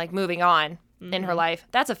graduating and, like, moving on in her life,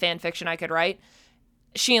 that's a fan fiction I could write.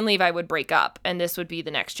 She and Levi would break up, and this would be the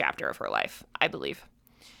next chapter of her life, I believe.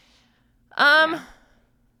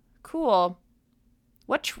 Cool.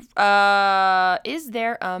 Is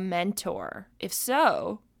there a mentor? If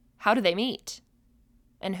so, how do they meet?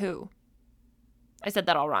 And who? I said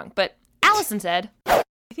that all wrong, but Allison said. I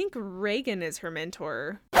think Reagan is her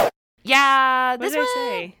mentor. Yeah, what did I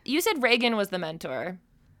say? You said Reagan was the mentor,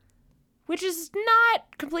 which is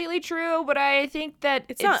not completely true, but I think that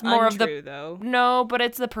it's not more untrue, of the though. No, but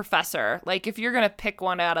it's the professor. Like, if you're gonna pick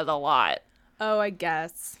one out of the lot. Oh, I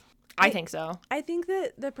guess. I think so. I think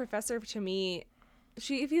that the professor, to me,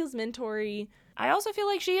 she feels mentory. I also feel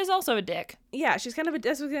like she is also a dick. Yeah, she's kind of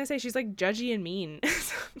that's what I was gonna say. She's, like, judgy and mean.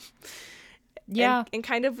 Yeah. And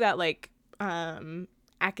kind of that, like,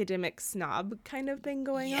 academic snob kind of thing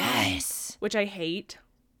going on. Yes. Which I hate.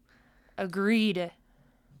 Agreed.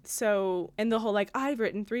 So, and the whole, like, I've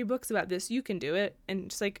written 3 books about this, you can do it. And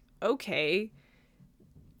just like, okay,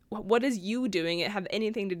 what does you doing it have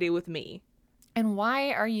anything to do with me? And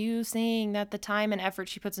why are you saying that the time and effort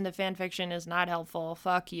she puts into fan fiction is not helpful?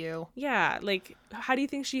 Fuck you. Yeah, like, how do you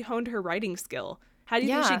think she honed her writing skill? How do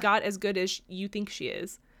you think she got as good as you think she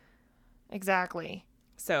is? Exactly.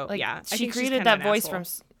 So, like, yeah. She created that voice from...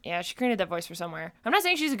 Yeah, she created that voice for somewhere. I'm not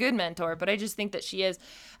saying she's a good mentor, but I just think that she is.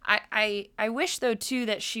 I wish, though, too,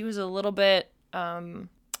 that she was a little bit... I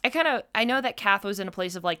know that Kath was in a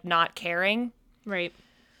place of, like, not caring. Right.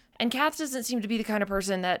 And Kath doesn't seem to be the kind of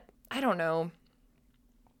person that... I don't know...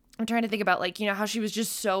 I'm trying to think about, like, you know, how she was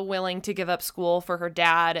just so willing to give up school for her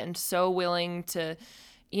dad and so willing to,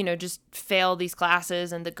 you know, just fail these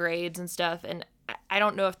classes and the grades and stuff. And I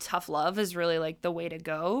don't know if tough love is really, like, the way to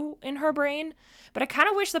go in her brain. But I kind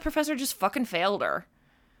of wish the professor just fucking failed her.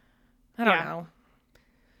 I don't know.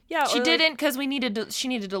 Yeah. She didn't because she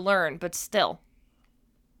needed to learn, but still.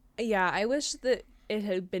 Yeah, I wish that it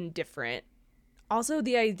had been different. Also,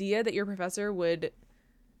 the idea that your professor would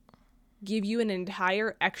give you an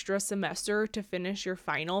entire extra semester to finish your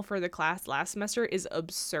final for the class last semester is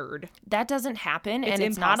absurd. That doesn't happen, and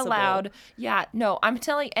it's not allowed. Yeah, no, I'm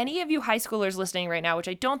telling any of you high schoolers listening right now, which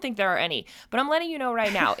I don't think there are any, but I'm letting you know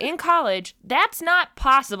right now, in college, that's not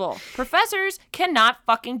possible. Professors cannot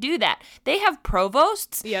fucking do that. They have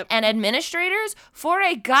provosts and administrators for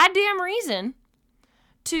a goddamn reason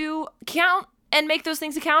to count and make those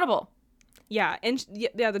things accountable. Yeah, and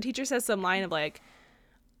the teacher says some line of, like,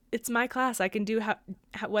 it's my class. I can do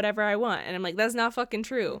whatever I want. And I'm like, that's not fucking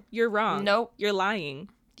true. You're wrong. Nope. You're lying.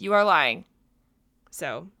 You are lying.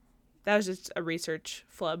 So that was just a research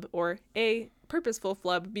flub or a purposeful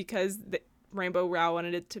flub because Rainbow Rowell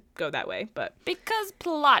wanted it to go that way. But because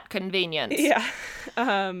plot convenience. Yeah.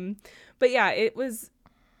 But yeah, it was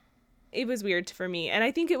weird for me. And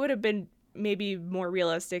I think it would have been maybe more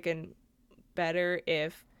realistic and better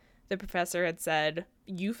if the professor had said,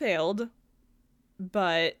 you failed,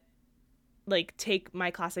 but, like, take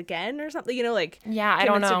my class again or something, you know, like, yeah, I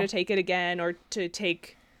don't know, to take it again or to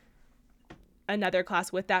take another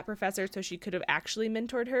class with that professor so she could have actually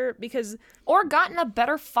mentored her, because or gotten a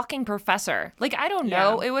better fucking professor. Like, I don't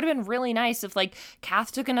know. It would have been really nice if, like,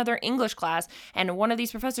 Kath took another English class and one of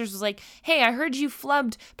these professors was like, hey, I heard you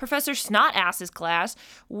flubbed Professor Snotass's class.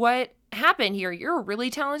 What happened here? You're a really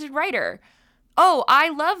talented writer. Oh, I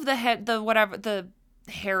love the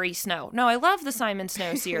Harry Snow. No, I love the Simon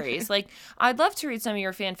Snow series. Like, I'd love to read some of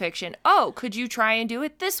your fan fiction. Oh, could you try and do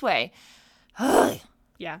it this way?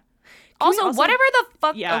 Yeah. Also, whatever the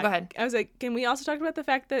fuck. Yeah. Oh, go ahead. I was like, can we also talk about the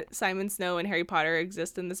fact that Simon Snow and Harry Potter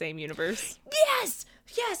exist in the same universe? Yes.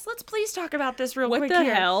 Yes. Let's please talk about this real quick. What the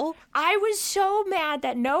hell? I was so mad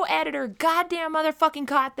that no editor goddamn motherfucking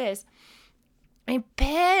caught this. I'm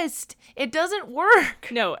pissed. It doesn't work.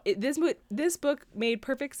 No, this book made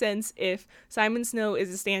perfect sense if Simon Snow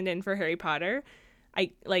is a stand-in for Harry Potter.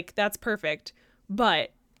 That's perfect.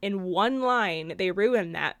 But in one line, they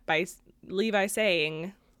ruined that by Levi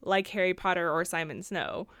saying, like Harry Potter or Simon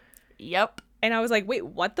Snow. Yep. And I was like, wait,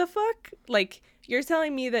 what the fuck? Like, you're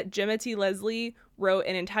telling me that Gemma T. Leslie wrote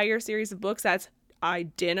an entire series of books that's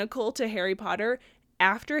identical to Harry Potter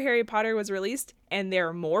after Harry Potter was released and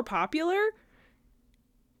they're more popular?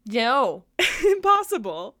 No.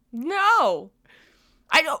 Impossible. No.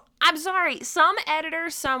 I'm sorry. Some editor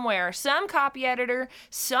somewhere, some copy editor,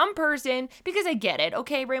 some person, because I get it.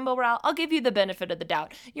 Okay, Rainbow Rowell, I'll give you the benefit of the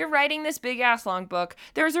doubt. You're writing this big ass long book.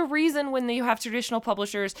 There's a reason when you have traditional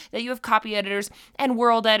publishers that you have copy editors and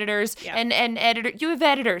world editors and editor. You have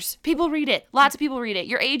editors. People read it. Lots of people read it.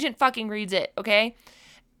 Your agent fucking reads it. Okay.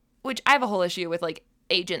 Which I have a whole issue with, like,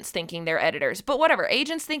 agents thinking they're editors, but whatever.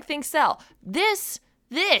 Agents think things sell. This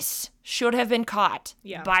should have been caught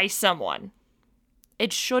by someone.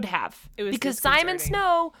 It should have. It was because Simon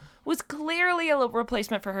Snow was clearly a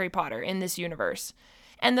replacement for Harry Potter in this universe.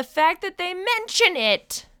 And the fact that they mention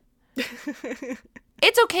it,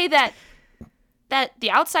 it's okay that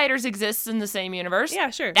The Outsiders exists in the same universe. Yeah,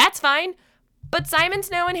 sure. That's fine. But Simon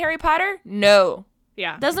Snow and Harry Potter, no.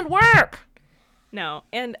 Yeah. Doesn't work. No.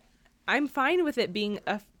 And I'm fine with it being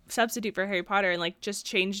a substitute for Harry Potter and, like, just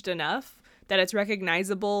changed enough that it's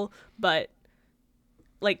recognizable, but,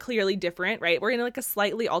 like, clearly different, right? We're in, like, a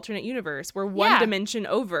slightly alternate universe. We're one dimension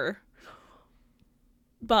over.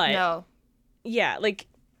 But no. Yeah, like,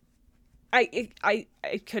 I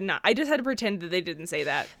could not. I just had to pretend that they didn't say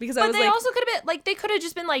that because I But was they like, also could have been like, they could have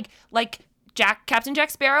just been like Captain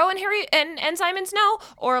Jack Sparrow and Harry and Simon Snow,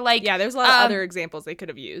 or like, yeah, there's a lot of other examples they could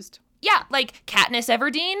have used. Yeah, like Katniss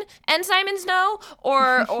Everdeen and Simon Snow,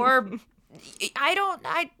 or or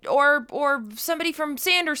somebody from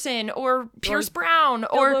Sanderson, or Pierce Brown,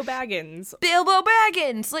 or Bilbo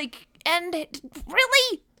Baggins. Like, and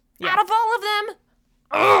really, Yeah. out of all of them,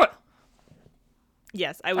 ugh.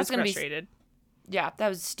 Yes, I was gonna frustrated. Yeah, that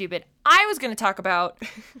was stupid. I was going to talk about,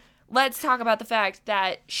 let's talk about the fact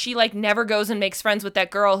that she, like, never goes and makes friends with that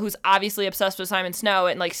girl who's obviously obsessed with Simon Snow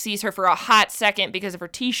and, like, sees her for a hot second because of her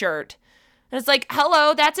t-shirt. And it's like,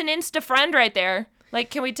 hello, that's an Insta friend right there. Like,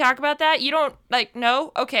 can we talk about that? You don't, like,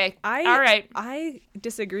 no? Okay. All right. I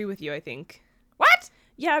disagree with you, I think. What?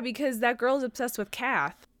 Yeah, because that girl's obsessed with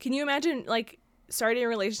Kath. Can you imagine, like, starting a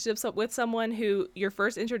relationship with someone who your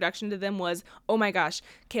first introduction to them was, oh my gosh,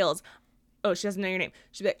 Kales. Oh, she doesn't know your name.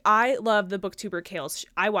 She'd be like, I love the booktuber Kales.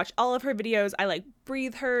 I watch all of her videos. I, like,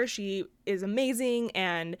 breathe her. She is amazing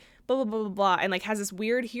and blah, blah, blah, blah, blah. And, like, has this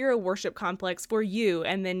weird hero worship complex for you.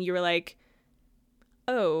 And then you were like,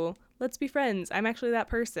 oh, let's be friends. I'm actually that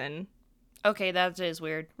person. Okay, that is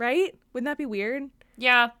weird. Right? Wouldn't that be weird?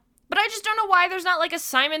 Yeah. But I just don't know why there's not, like, a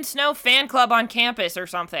Simon Snow fan club on campus or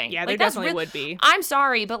something. Yeah, like, there definitely would be. I'm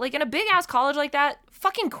sorry, but, like, in a big-ass college like that,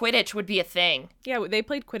 fucking Quidditch would be a thing. Yeah, they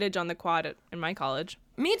played Quidditch on the quad in my college.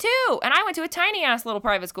 Me too. And I went to a tiny-ass little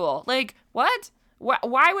private school. Like, what?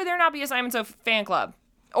 Why would there not be a Simon Snow fan club?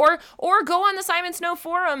 Or go on the Simon Snow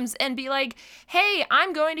forums and be like, hey,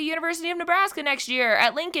 I'm going to University of Nebraska next year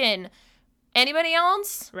at Lincoln. Anybody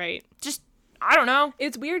else? Right. Just, I don't know.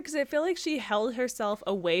 It's weird because I feel like she held herself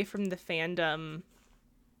away from the fandom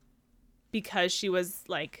because she was,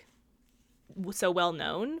 like, so well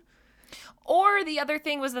known. Or the other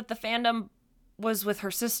thing was that the fandom was with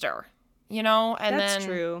her sister, you know? And That's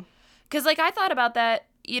true. Because, like, I thought about that,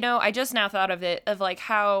 you know, I just now thought of it, of, like,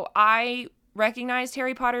 how I recognized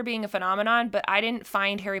Harry Potter being a phenomenon, but I didn't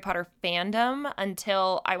find Harry Potter fandom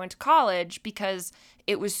until I went to college because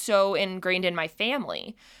it was so ingrained in my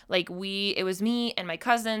family. Like, it was me and my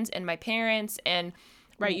cousins and my parents, and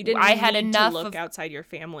right, you didn't had need enough to look outside your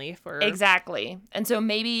family for... Exactly. And so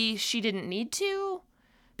maybe she didn't need to,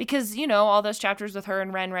 because, you know, all those chapters with her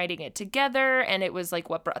and Ren writing it together, and it was, like,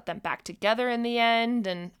 what brought them back together in the end,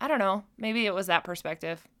 and I don't know. Maybe it was that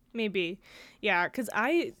perspective. Maybe. Yeah, because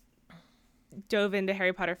I dove into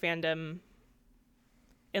Harry Potter fandom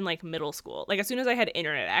in, like, middle school. Like, as soon as I had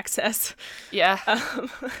internet access. Yeah.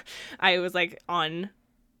 I was, like, on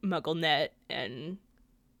MuggleNet and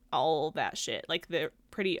all that shit. Like, the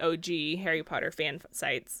pretty OG Harry Potter fan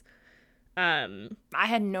sites. I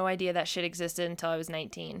had no idea that shit existed until I was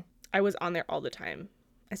 19. I was on there all the time.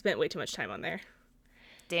 I spent way too much time on there.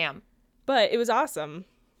 Damn. But it was awesome.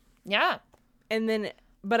 Yeah. And then,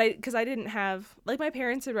 because I didn't have, like, my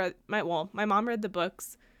parents had read, my mom read the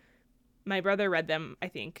books. My brother read them, I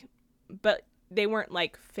think. But they weren't,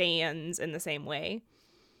 like, fans in the same way.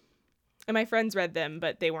 And my friends read them,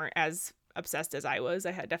 but they weren't as obsessed as I was.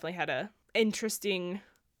 I definitely had a interesting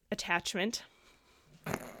attachment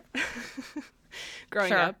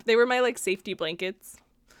growing up. They were my, like, safety blankets.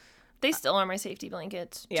 They still are my safety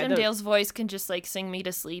blankets. Yeah, Jim Dale's voice can just, like, sing me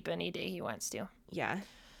to sleep any day he wants to. Yeah.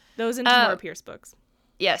 Those and Tamora Pierce books.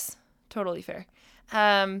 Yes, totally fair.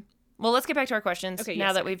 Well, let's get back to our questions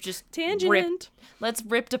now that we've just let's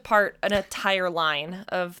ripped apart an entire line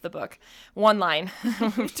of the book. One line.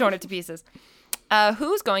 We've torn it to pieces.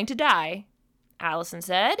 Who's going to die? Allison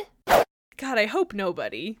said. God, I hope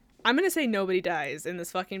nobody. I'm going to say nobody dies in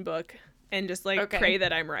this fucking book and just, like, pray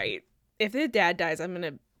that I'm right. If the dad dies, I'm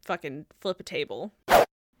going to fucking flip a table.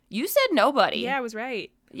 You said nobody. Yeah, I was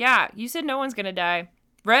right. Yeah, you said no one's going to die.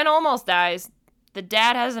 Ren almost dies. The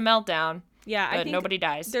dad has a meltdown. Yeah, I think nobody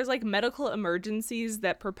dies. There's, like, medical emergencies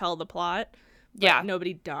that propel the plot. But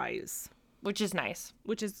nobody dies. Which is nice.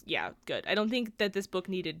 Which is, good. I don't think that this book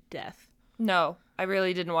needed death. No, I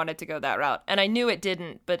really didn't want it to go that route. And I knew it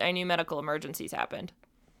didn't, but I knew medical emergencies happened.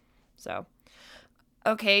 So,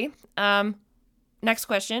 okay. Next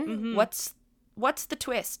question. Mm-hmm. What's the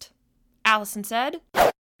twist? Allison said.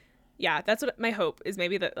 Yeah, that's what my hope is,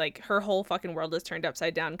 maybe that, like, her whole fucking world is turned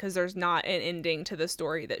upside down because there's not an ending to the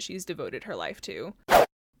story that she's devoted her life to.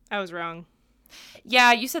 I was wrong.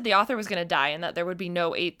 Yeah, you said the author was going to die and that there would be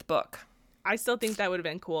no 8th book. I still think that would have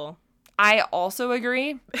been cool. I also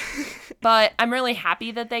agree, but I'm really happy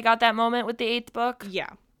that they got that moment with the 8th book. Yeah.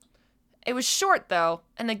 It was short, though,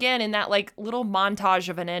 and again, in that, like, little montage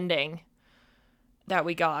of an ending that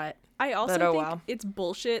we got. I also think it's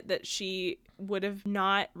bullshit that she would have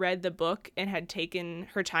not read the book and had taken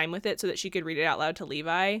her time with it so that she could read it out loud to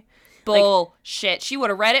Levi. Bullshit. Like, she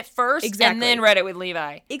would have read it first and then read it with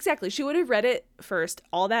Levi. Exactly. She would have read it first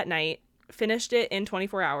all that night, finished it in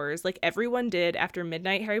 24 hours, like everyone did after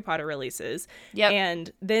midnight Harry Potter releases. Yep.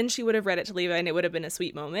 And then she would have read it to Levi and it would have been a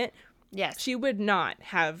sweet moment. Yes. She would not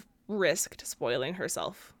have risked spoiling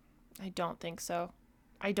herself. I don't think so.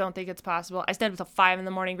 I don't think it's possible. I stayed until 5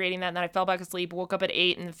 a.m. reading that, and then I fell back asleep, woke up at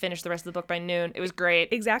 8, and finished the rest of the book by noon. It was great.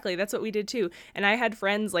 Exactly. That's what we did, too. And I had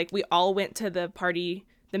friends, like, we all went to the party,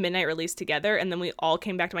 the midnight release together, and then we all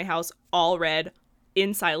came back to my house, all read,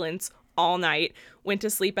 in silence, all night, went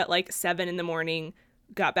to sleep at, like, 7 a.m,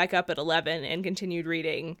 got back up at 11, and continued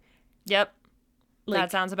reading. Yep. Like,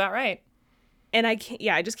 that sounds about right. And I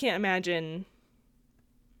just can't imagine...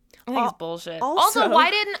 I think it's bullshit. Also,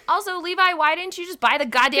 Levi, why didn't you just buy the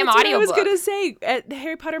goddamn audiobook? I was gonna say, at the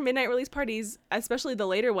Harry Potter midnight release parties, especially the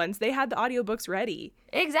later ones, they had the audiobooks ready.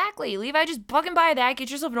 Exactly. Levi, just fucking buy that,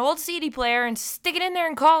 get yourself an old CD player, and stick it in there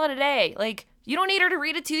and call it a day. Like, you don't need her to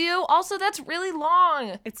read it to you. Also, that's really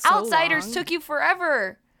long. It's so Outsiders long. took you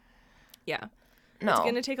forever. Yeah. No. It's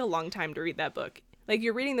gonna take a long time to read that book. Like,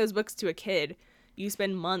 you're reading those books to a kid. You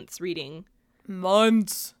spend months reading.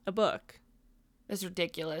 Months. A book. It's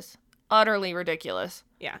ridiculous. Utterly ridiculous.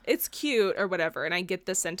 Yeah, it's cute or whatever, and I get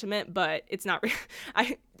the sentiment, but it's not.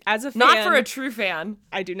 As a fan, not for a true fan.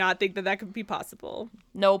 I do not think that could be possible.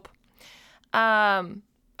 Nope.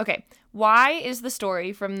 Okay. Why is the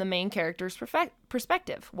story from the main character's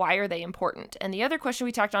perspective? Why are they important? And the other question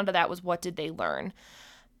we talked on to that was, what did they learn?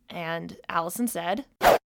 And Allison said,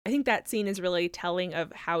 I think that scene is really telling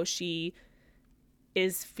of how she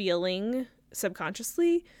is feeling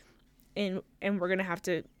subconsciously. And we're going to have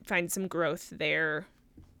to find some growth there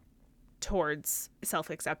towards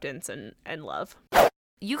self-acceptance and love.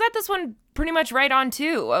 You got this one pretty much right on,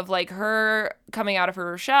 too, of, like, her coming out of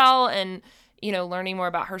her shell and, you know, learning more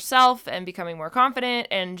about herself and becoming more confident.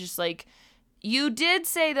 And just, like, you did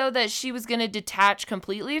say, though, that she was going to detach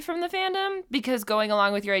completely from the fandom because going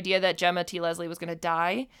along with your idea that Gemma T. Leslie was going to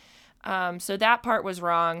die. So that part was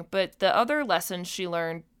wrong. But the other lessons she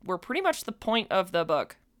learned were pretty much the point of the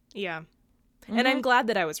book. Yeah. Mm-hmm. And I'm glad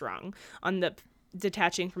that I was wrong on the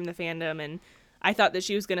detaching from the fandom, and I thought that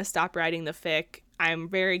she was going to stop writing the fic. I'm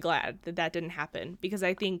very glad that that didn't happen because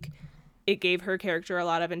I think it gave her character a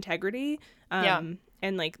lot of integrity. And,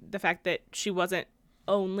 like, the fact that she wasn't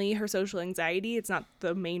only her social anxiety. It's not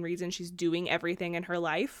the main reason she's doing everything in her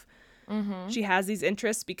life. Mm-hmm. She has these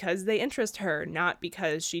interests because they interest her, not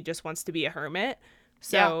because she just wants to be a hermit.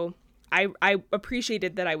 So I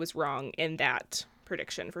appreciated that I was wrong in that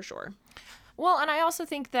prediction for sure. Well, and I also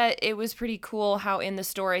think that it was pretty cool how in the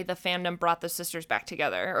story the fandom brought the sisters back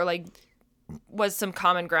together, or like was some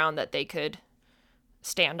common ground that they could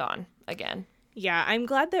stand on again. Yeah, I'm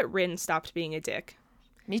glad that Rin stopped being a dick.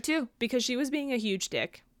 Me too. Because she was being a huge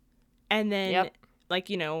dick. And then, Yep.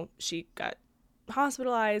 like, you know, she got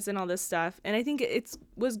hospitalized and all this stuff. And I think it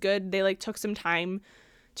was good. They, like, took some time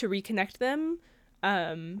to reconnect them.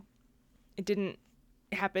 It didn't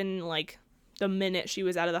happen, like, the minute she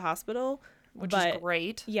was out of the hospital. Which is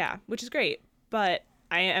great. Yeah, which is great. But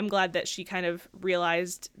I am glad that she kind of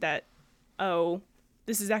realized that, oh,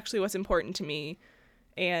 this is actually what's important to me.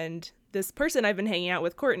 And this person I've been hanging out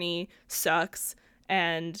with, Courtney, sucks.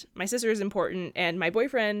 And my sister is important. And my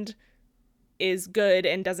boyfriend is good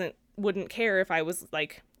and wouldn't care if I was,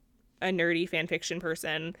 like, a nerdy fan fiction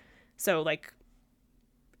person. So, like,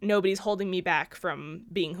 nobody's holding me back from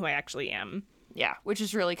being who I actually am. Yeah, which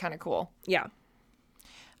is really kind of cool. Yeah.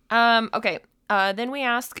 Okay. Then we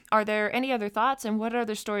ask, are there any other thoughts, and what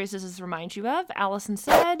other stories does this remind you of? Allison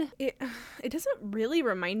said, It doesn't really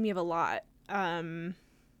remind me of a lot.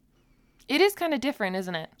 it is kind of different,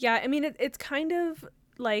 isn't it? Yeah, I mean, it's kind of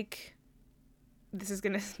like, this is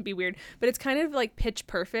going to be weird, but it's kind of like Pitch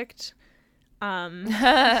Perfect. A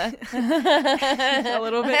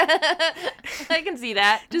little bit. I can see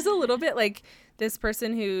that. Just a little bit, like, this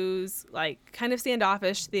person who's, like, kind of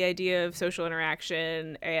standoffish to the idea of social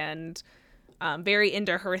interaction and very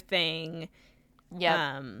into her thing.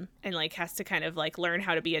 Yeah. And, like, has to kind of, like, learn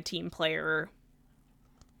how to be a team player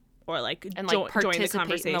or, like, And, join like, the participate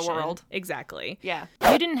conversation. in the world. Exactly. Yeah.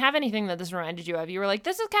 You didn't have anything that this reminded you of. You were like,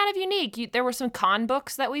 this is kind of unique. There were some con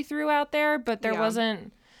books that we threw out there, but there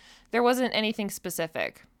wasn't anything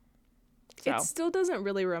specific. So. It still doesn't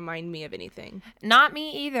really remind me of anything. Not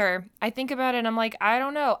me either. I think about it and I'm like, I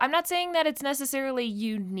don't know. I'm not saying that it's necessarily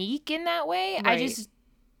unique in that way. Right.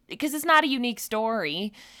 Because it's not a unique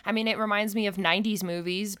story. I mean, it reminds me of 90s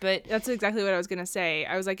movies, but... That's exactly what I was going to say.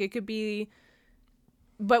 I was like, it could be...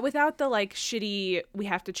 But without the, like, shitty, we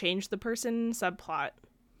have to change the person subplot.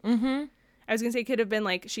 Mm-hmm. I was going to say it could have been,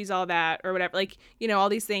 like, she's all that or whatever. Like, you know, all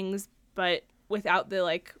these things, but without the,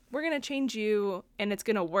 like, we're going to change you and it's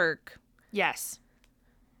going to work. Yes.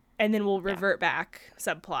 And then we'll revert back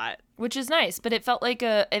subplot. Which is nice, but it felt like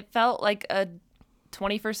a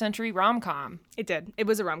 21st century rom-com. It did. It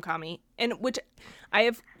was a rom-com-y. And which I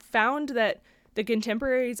have found that the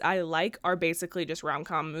contemporaries I like are basically just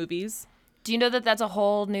rom-com movies. Do you know that that's a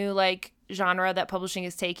whole new, like, genre that publishing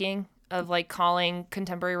is taking of, like, calling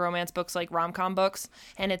contemporary romance books, like, rom-com books?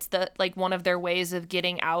 And it's like one of their ways of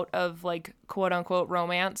getting out of, like, quote-unquote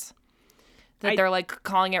romance. That they're, like,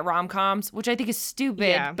 calling it rom-coms, which I think is stupid.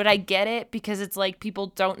 Yeah. But I get it because it's, like, people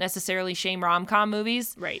don't necessarily shame rom-com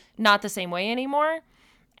movies. Right. Not the same way anymore.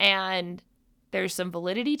 And there's some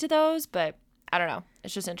validity to those, but I don't know.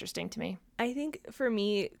 It's just interesting to me. I think for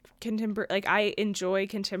me, I enjoy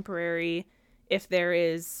contemporary if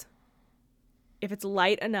it's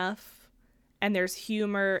light enough and there's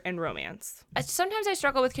humor and romance. Sometimes I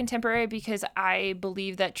struggle with contemporary because I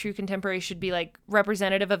believe that true contemporary should be, like,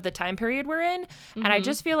 representative of the time period we're in. Mm-hmm. And I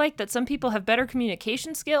just feel like that some people have better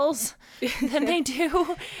communication skills than they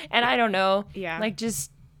do. And I don't know. Yeah. Like,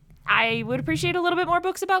 just, I would appreciate a little bit more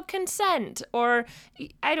books about consent, or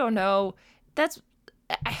I don't know.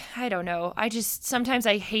 I don't know. Sometimes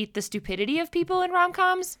I hate the stupidity of people in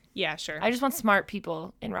rom-coms. Yeah, sure. I just want smart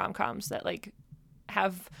people in rom-coms that, like,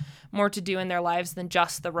 have more to do in their lives than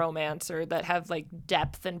just the romance, or that have, like,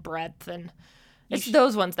 depth and breadth, and it's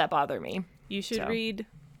those ones that bother me. You should read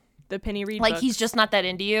the Penny Reed Like, books. He's Just Not That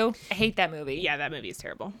Into You. I hate that movie. Yeah, that movie is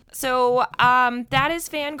terrible. So that is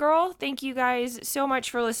Fangirl. Thank you guys so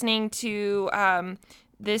much for listening to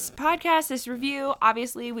this podcast, this review.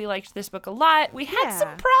 Obviously, we liked this book a lot. We had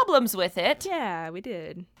some problems with it. Yeah, we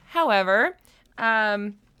did. However,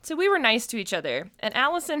 so we were nice to each other. And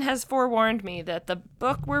Allison has forewarned me that the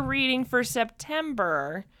book we're reading for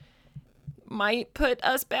September might put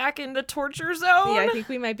us back in the torture zone. Yeah, I think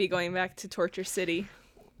we might be going back to Torture City.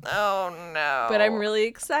 Oh, no. But I'm really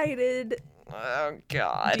excited. Oh,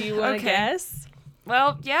 God. Do you want to guess?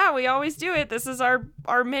 Well, yeah, we always do it. This is our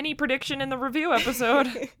mini prediction in the review episode.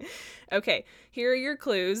 Okay, here are your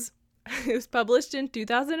clues. It was published in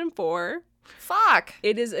 2004. Fuck.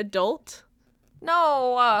 It is adult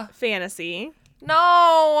No. fantasy.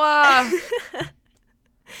 No.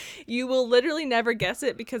 You will literally never guess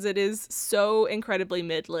it because it is so incredibly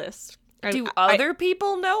mid-list. Do other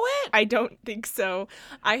people know it? I don't think so.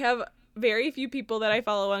 I have very few people that I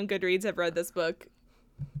follow on Goodreads have read this book.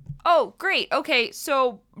 Oh, great. Okay,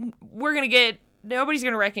 so nobody's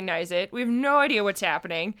going to recognize it. We have no idea what's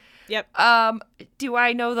happening. Yep. Do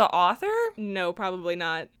I know the author? No, probably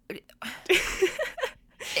not.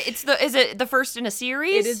 Is it the first in a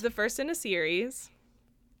series? It is the first in a series.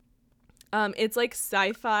 It's like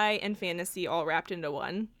sci-fi and fantasy all wrapped into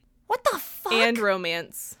one. What the fuck? And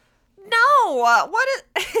romance. No. What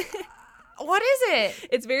is What is it?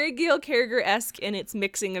 It's very Gail Carriger-esque in its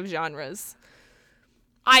mixing of genres.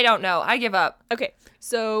 I don't know. I give up. Okay,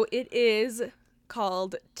 so it is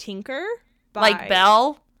called Tinker by... Like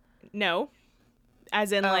Belle? No.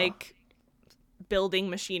 As in, like, building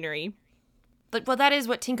machinery. Well, that is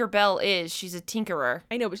what Tinker Bell is. She's a tinkerer.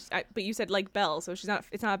 I know, but you said like Belle, so it's not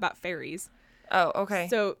about fairies. Oh, okay.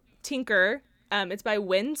 So Tinker, it's by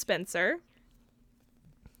Wynne Spencer.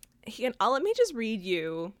 Let me just read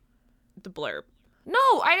you the blurb. No,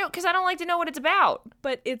 I don't, because I don't like to know what it's about.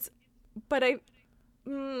 I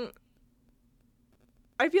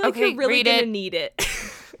feel like you're really gonna need it.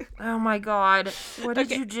 Oh my god. What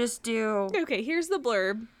did you just do? Okay, here's the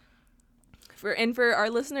blurb. For our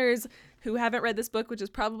listeners who haven't read this book, which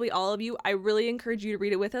is probably all of you, I really encourage you to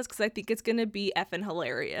read it with us because I think it's gonna be effing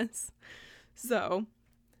hilarious. So,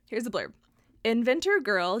 here's the blurb. Inventor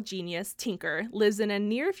girl genius Tinker lives in a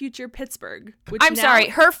near future Pittsburgh. Sorry,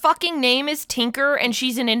 her fucking name is Tinker and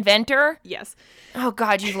she's an inventor? Yes. Oh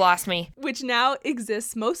god, you've lost me. Which now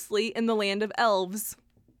exists mostly in the land of elves.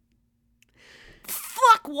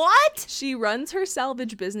 Fuck, what? She runs her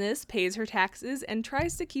salvage business, pays her taxes, and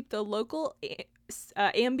tries to keep the local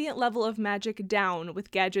ambient level of magic down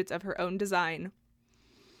with gadgets of her own design.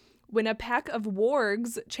 When a pack of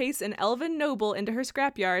wargs chase an elven noble into her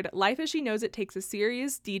scrapyard, life as she knows it takes a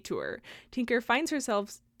serious detour. Tinker finds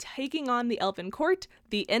herself taking on the Elven Court,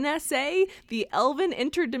 the NSA, the Elven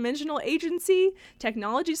Interdimensional Agency,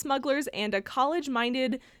 technology smugglers, and a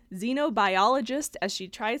college-minded xenobiologist as she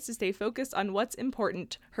tries to stay focused on what's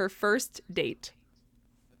important, her first date.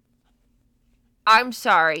 I'm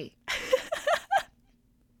sorry.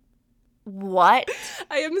 What?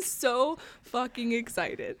 I am so fucking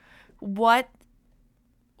excited. What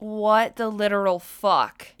the literal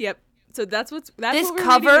fuck? Yep. So that's this what we're reading in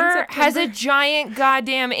cover has a September. giant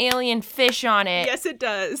goddamn alien fish on it. Yes, it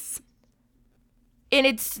does. And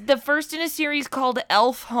it's the first in a series called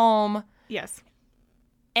Elf Home. Yes.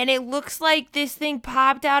 And it looks like this thing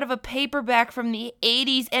popped out of a paperback from the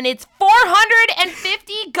 80s and it's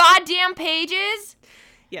 450 goddamn pages?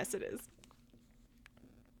 Yes, it is.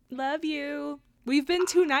 Love you. We've been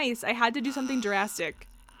too nice. I had to do something drastic.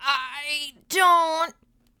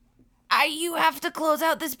 You have to close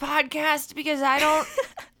out this podcast because I don't.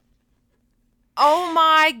 Oh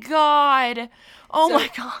my god. My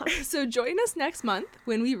god. So join us next month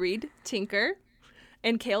when we read Tinker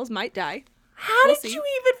and Kales Might Die. How did you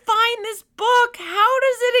even find this book? How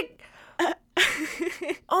does it...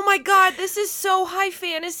 Oh my god, this is so high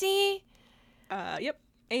fantasy. Yep.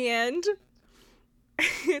 And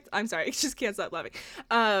I'm sorry, I just can't stop laughing.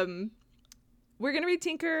 We're gonna read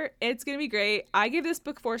Tinker. It's gonna be great. I gave this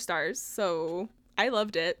book 4 stars, so I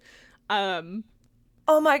loved it. Oh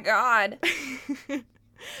my god.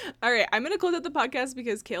 All right, I'm gonna close out the podcast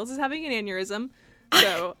because Kales is having an aneurysm.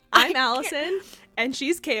 So I'm Allison, and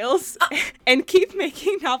she's Kales, and keep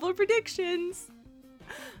making novel predictions.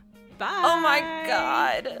 Bye. Oh my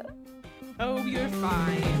god. Oh, you're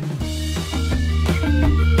fine.